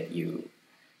much, yet you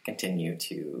continue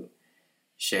to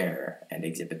share and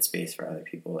exhibit space for other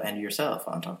people and yourself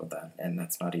on top of that. And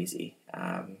that's not easy.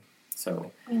 That's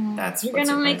You're what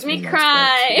gonna make me most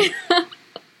cry.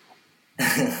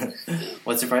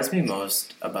 What surprised me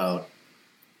most about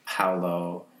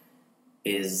Paolo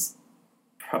is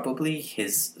probably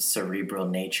his cerebral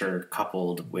nature,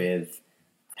 coupled with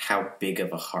how big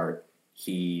of a heart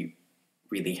he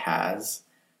really has.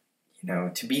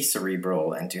 To be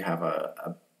cerebral and to have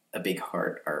a big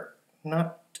heart are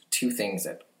not two things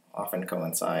that often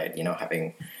coincide.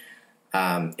 Having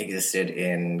existed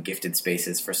in gifted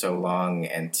spaces for so long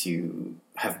and to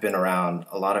have been around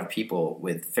a lot of people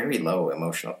with very low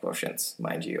emotional quotients,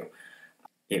 mind you,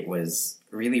 it was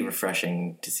really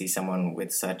refreshing to see someone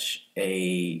with such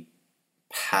a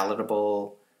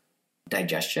palatable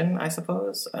digestion, I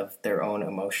suppose, of their own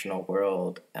emotional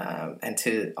world, and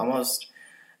to almost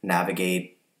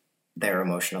navigate their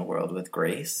emotional world with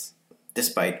grace,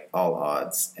 despite all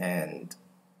odds. And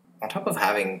on top of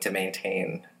having to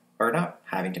maintain, or not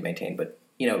having to maintain, but,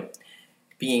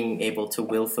 being able to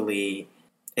willfully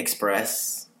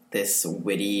express this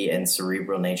witty and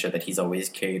cerebral nature that he's always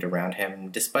carried around him,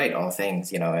 despite all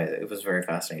things. It was very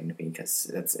fascinating to me because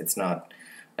it's not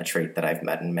a trait that I've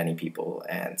met in many people,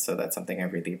 and so that's something I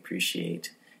really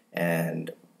appreciate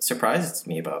and surprises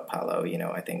me about Paolo.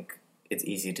 I think it's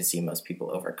easy to see most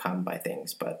people overcome by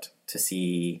things, but to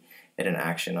see it in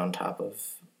action on top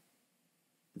of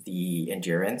the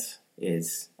endurance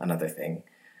is another thing.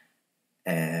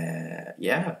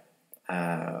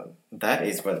 That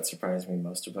is what surprised me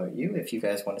most about you. If you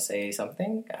guys want to say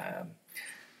something.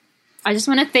 I just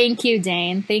want to thank you,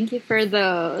 Dane. Thank you for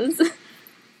those.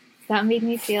 That made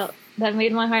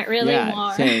my heart really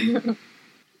warm. Same.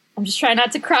 I'm just trying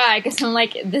not to cry because I'm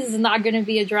like, this is not going to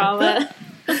be a drama.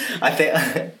 I think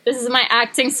this is my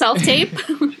acting self-tape.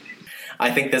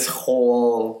 I think this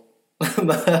whole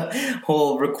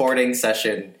recording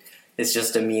session is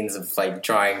just a means of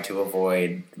trying to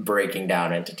avoid breaking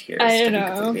down into tears, to be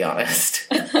completely honest.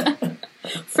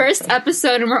 First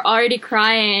episode and we're already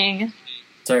crying.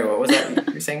 Sorry, what was that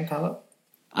you're saying, Paolo?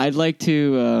 I'd like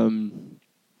to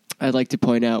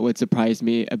point out what surprised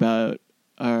me about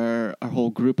our whole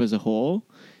group as a whole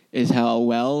is how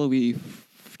well we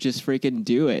just freaking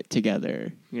do it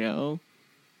together.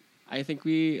 I think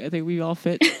we all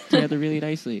fit together really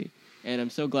nicely, and I'm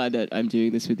so glad that I'm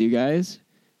doing this with you guys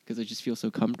because I just feel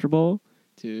so comfortable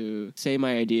to say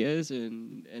my ideas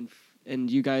and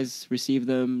you guys receive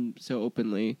them so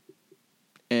openly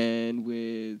and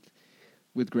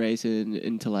with grace and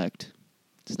intellect.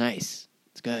 It's nice.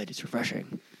 It's good. It's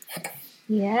refreshing.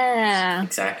 Yeah.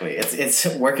 Exactly. It's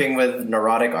working with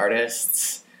neurotic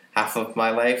artists half of my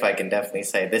life. I can definitely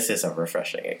say this is a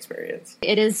refreshing experience.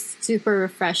 It is super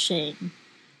refreshing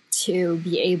to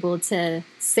be able to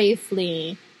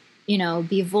safely,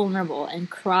 be vulnerable and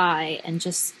cry and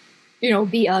just,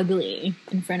 be ugly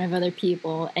in front of other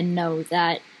people and know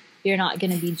that you're not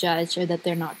going to be judged or that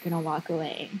they're not going to walk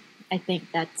away. I think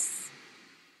I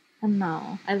don't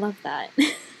know. I love that.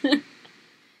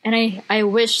 And I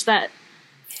wish that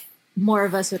more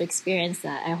of us would experience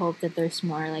that. I hope that there's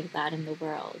more like that in the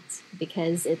world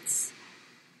because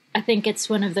I think it's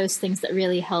one of those things that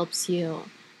really helps you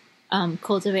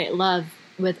cultivate love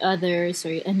with others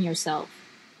and yourself.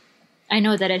 I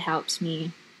know that it helps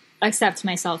me accept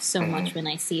myself so much when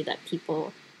I see that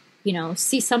people,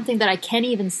 see something that I can't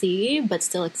even see but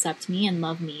still accept me and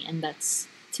love me. And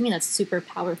to me, that's super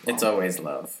powerful. It's always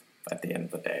love at the end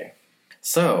of the day.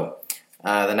 So,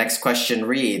 the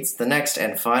next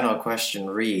and final question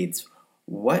reads,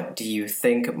 What do you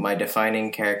think my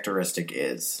defining characteristic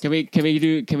is? Can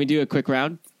we do a quick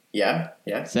round? Yeah.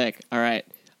 Sick. All right,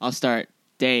 I'll start.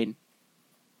 Dane,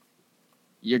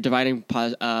 your defining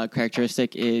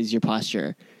characteristic is your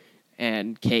posture,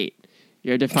 and Kate,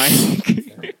 your defining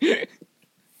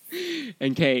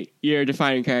and Kate, your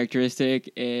defining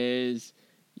characteristic is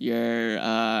your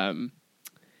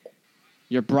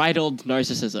bridled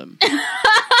narcissism.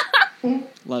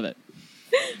 Love it.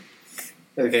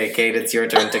 Okay, Kate, it's your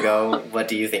turn to go. What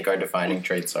do you think our defining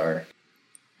traits are?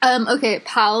 Okay,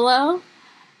 Paolo,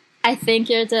 I think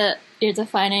your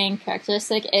defining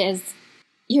characteristic is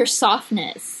your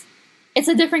softness. It's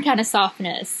a different kind of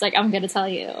softness, like, I'm gonna tell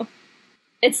you.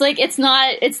 It's like, it's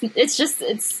just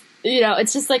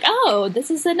like, oh,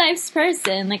 this is a nice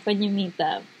person, like, when you meet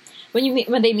them.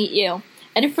 When they meet you.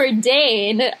 And for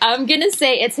Dane, I'm gonna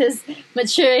say it's his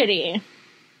maturity.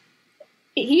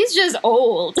 He's just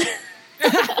old.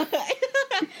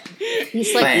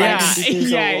 He's like,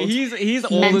 he's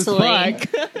old mentally. As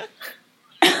fuck.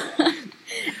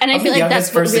 And I feel like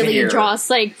that's what really draws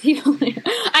like people.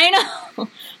 I know,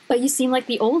 but you seem like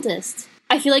the oldest.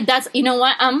 I feel like that's, you know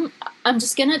what? I'm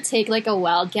just gonna take like a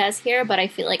wild guess here, but I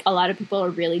feel like a lot of people are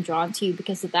really drawn to you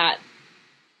because of that.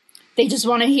 They just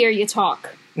want to hear you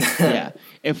talk. Yeah.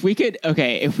 If we could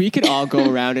all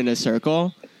go around in a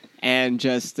circle and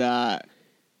just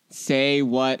say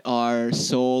what our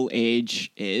soul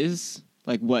age is,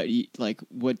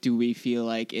 what do we feel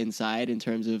like inside in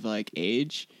terms of like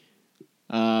age?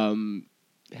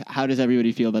 How does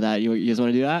everybody feel about that? You guys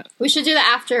want to do that? We should do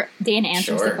that after Dane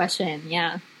answers the question.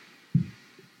 Yeah.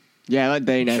 Yeah, let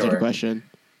Dane answer the question.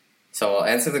 So I'll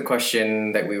answer the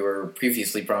question that we were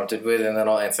previously prompted with, and then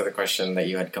I'll answer the question that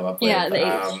you had come up with. Yeah, the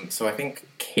age. So I think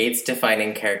Kate's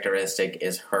defining characteristic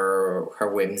is her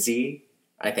whimsy.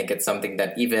 I think it's something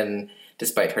that, even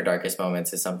despite her darkest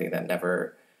moments, is something that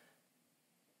never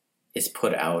is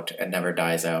put out and never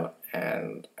dies out.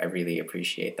 And I really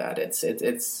appreciate that.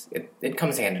 It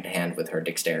comes hand in hand with her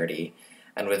dexterity.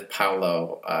 And with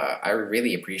Paolo, I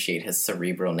really appreciate his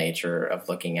cerebral nature of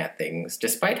looking at things,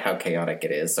 despite how chaotic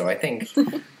it is. So I think,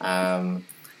 to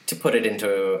put it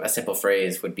into a simple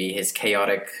phrase, would be his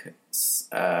chaotic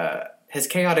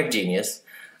genius.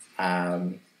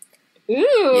 Ooh.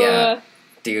 Yeah,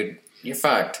 dude, you're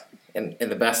fucked in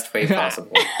the best way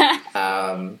possible.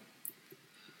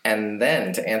 And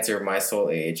then to answer my soul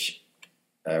age,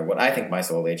 what I think my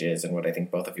soul age is, and what I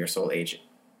think both of your soul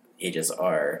ages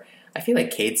are. I feel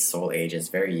like Kate's soul age is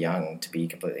very young, to be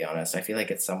completely honest. I feel like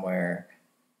it's in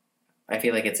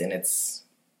its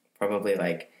probably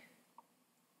like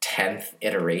 10th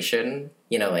iteration.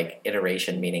 You know, like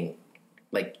iteration meaning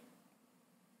like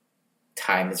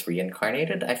time is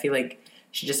reincarnated. I feel like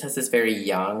she just has this very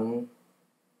young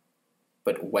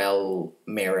but well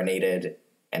marinated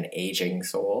and aging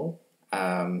soul.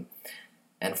 And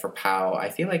for Pao, I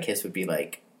feel like his would be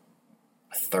like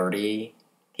 30.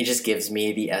 He just gives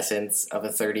me the essence of a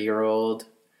 30-year-old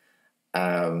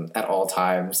at all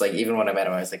times. Like, even when I met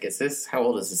him, I was like, how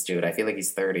old is this dude? I feel like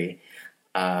he's 30.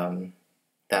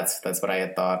 That's what I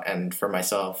had thought. And for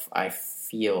myself, I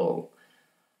feel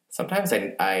sometimes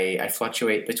I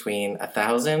fluctuate between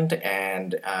 1,000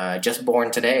 and just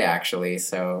born today, actually.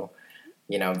 So,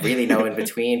 really no in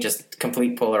between, just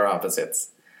complete polar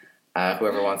opposites.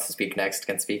 Whoever wants to speak next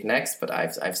can speak next, but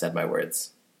I've said my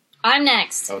words. I'm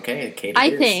next. Okay, Katie.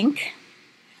 I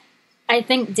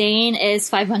think Dane is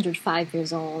 505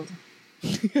 years old.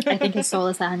 I think his soul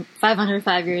is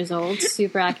 505 years old.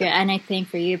 Super accurate. And I think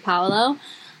for you, Paolo,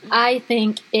 I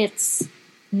think it's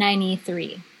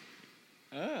 93.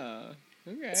 Oh,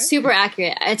 okay. Super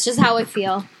accurate. It's just how I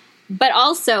feel. But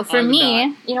also, for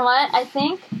me, you know what? I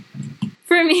think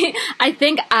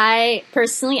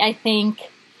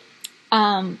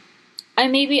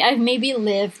I've maybe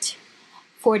lived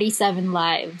 47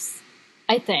 lives,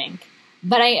 I think.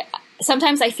 But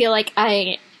sometimes I feel like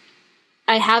I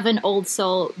have an old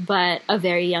soul, but a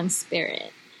very young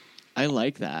spirit. I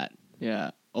like that. Yeah.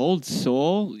 Old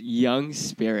soul, young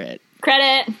spirit.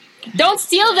 Credit. Don't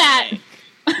steal that!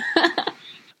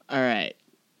 All right.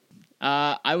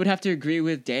 I would have to agree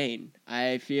with Dane.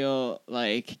 I feel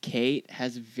like Kate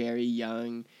has a very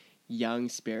young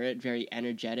spirit, very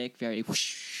energetic, very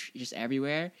whoosh, just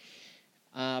everywhere.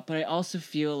 But I also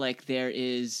feel like there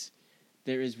is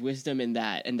wisdom in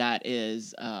that, and that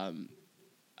is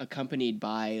accompanied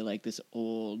by like this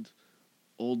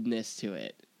oldness to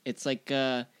it. It's like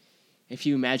if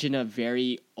you imagine a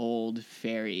very old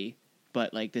fairy,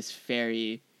 but like this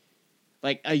fairy,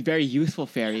 like a very youthful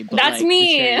fairy, but that's like,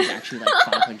 me. This fairy is actually like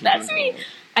 500 That's years me. old.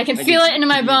 I can feel it in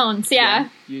my bones. Yeah.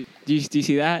 Do you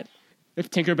see that? If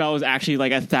Tinkerbell was actually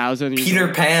like 1,000 years Peter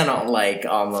old. Pan, like,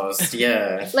 almost,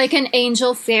 yeah. Like an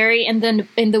angel fairy in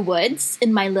the woods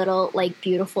in my little like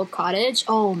beautiful cottage.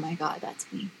 Oh my god,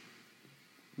 that's me.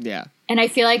 Yeah. And I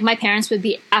feel like my parents would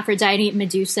be Aphrodite,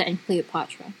 Medusa, and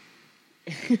Cleopatra.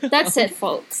 That's it,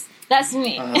 folks. That's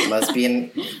me.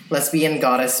 Lesbian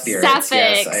goddess spirits. Sapphic,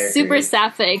 Yes, I agree. super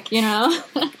sapphic, you know?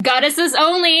 Goddesses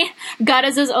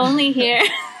only here.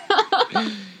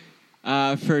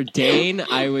 For Dane,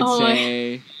 I would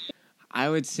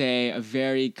Oh. say a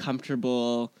very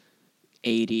comfortable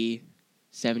 80,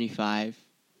 75,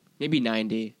 maybe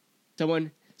 90.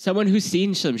 Someone who's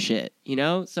seen some shit, you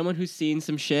know? Someone who's seen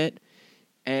some shit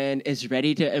and is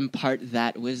ready to impart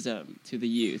that wisdom to the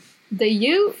youth. The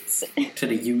Utes. To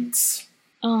the Utes.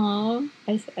 Oh,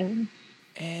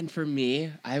 And for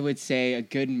me, I would say a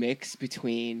good mix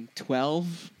between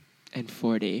 12 and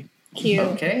 40. cute.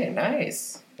 Okay,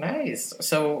 nice.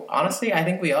 So honestly, I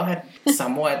think we all had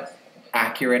somewhat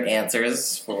accurate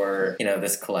answers for,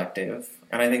 this collective.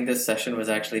 And I think this session was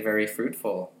actually very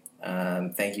fruitful.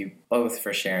 Thank you both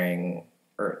for sharing,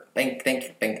 or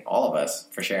thank all of us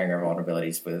for sharing our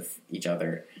vulnerabilities with each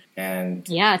other. And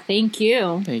Yeah, thank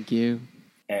you. Thank you.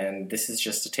 And this is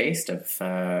just a taste of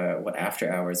what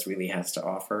After Hours really has to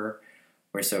offer.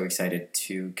 We're so excited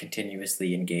to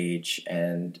continuously engage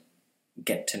and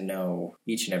get to know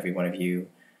each and every one of you.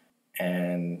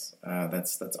 And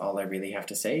that's all I really have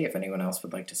to say. If anyone else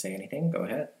would like to say anything, go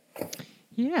ahead.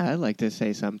 Yeah, I'd like to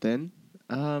say something.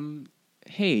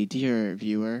 Hey, dear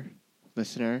viewer,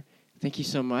 listener, thank you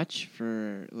so much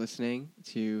for listening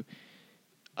to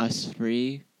us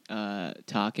three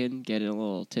talking, getting a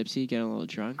little tipsy, getting a little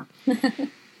drunk.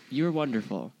 You were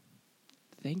wonderful.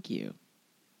 Thank you.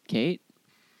 Kate?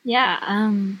 Yeah,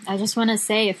 I just want to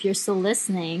say, if you're still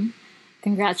listening,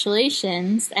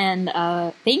 congratulations, and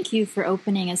thank you for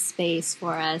opening a space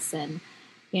for us. And,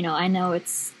 I know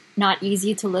it's not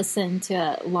easy to listen to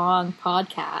a long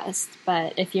podcast,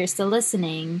 but if you're still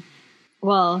listening,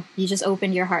 well, you just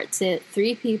opened your heart to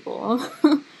 3 people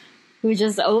who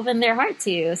just opened their heart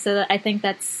to you. So I think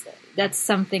that's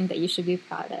something that you should be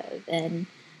proud of. And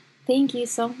thank you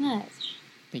so much.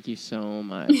 Thank you so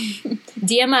much.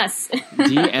 DM us.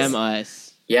 DM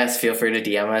us. Yes, feel free to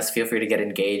DM us. Feel free to get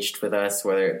engaged with us,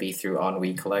 whether it be through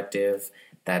Ennui Collective.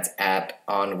 That's at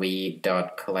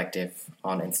ennui.collective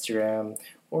on Instagram,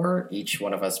 or each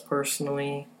one of us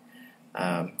personally,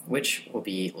 which will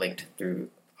be linked through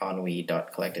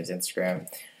ennui.collective's Instagram.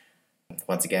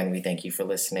 Once again, we thank you for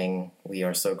listening. We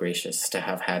are so gracious to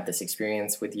have had this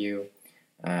experience with you,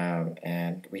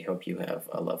 and we hope you have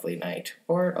a lovely night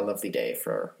or a lovely day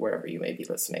for wherever you may be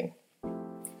listening.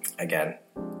 Again,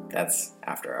 that's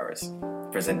After Hours,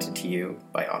 presented to you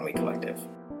by Ennui Collective.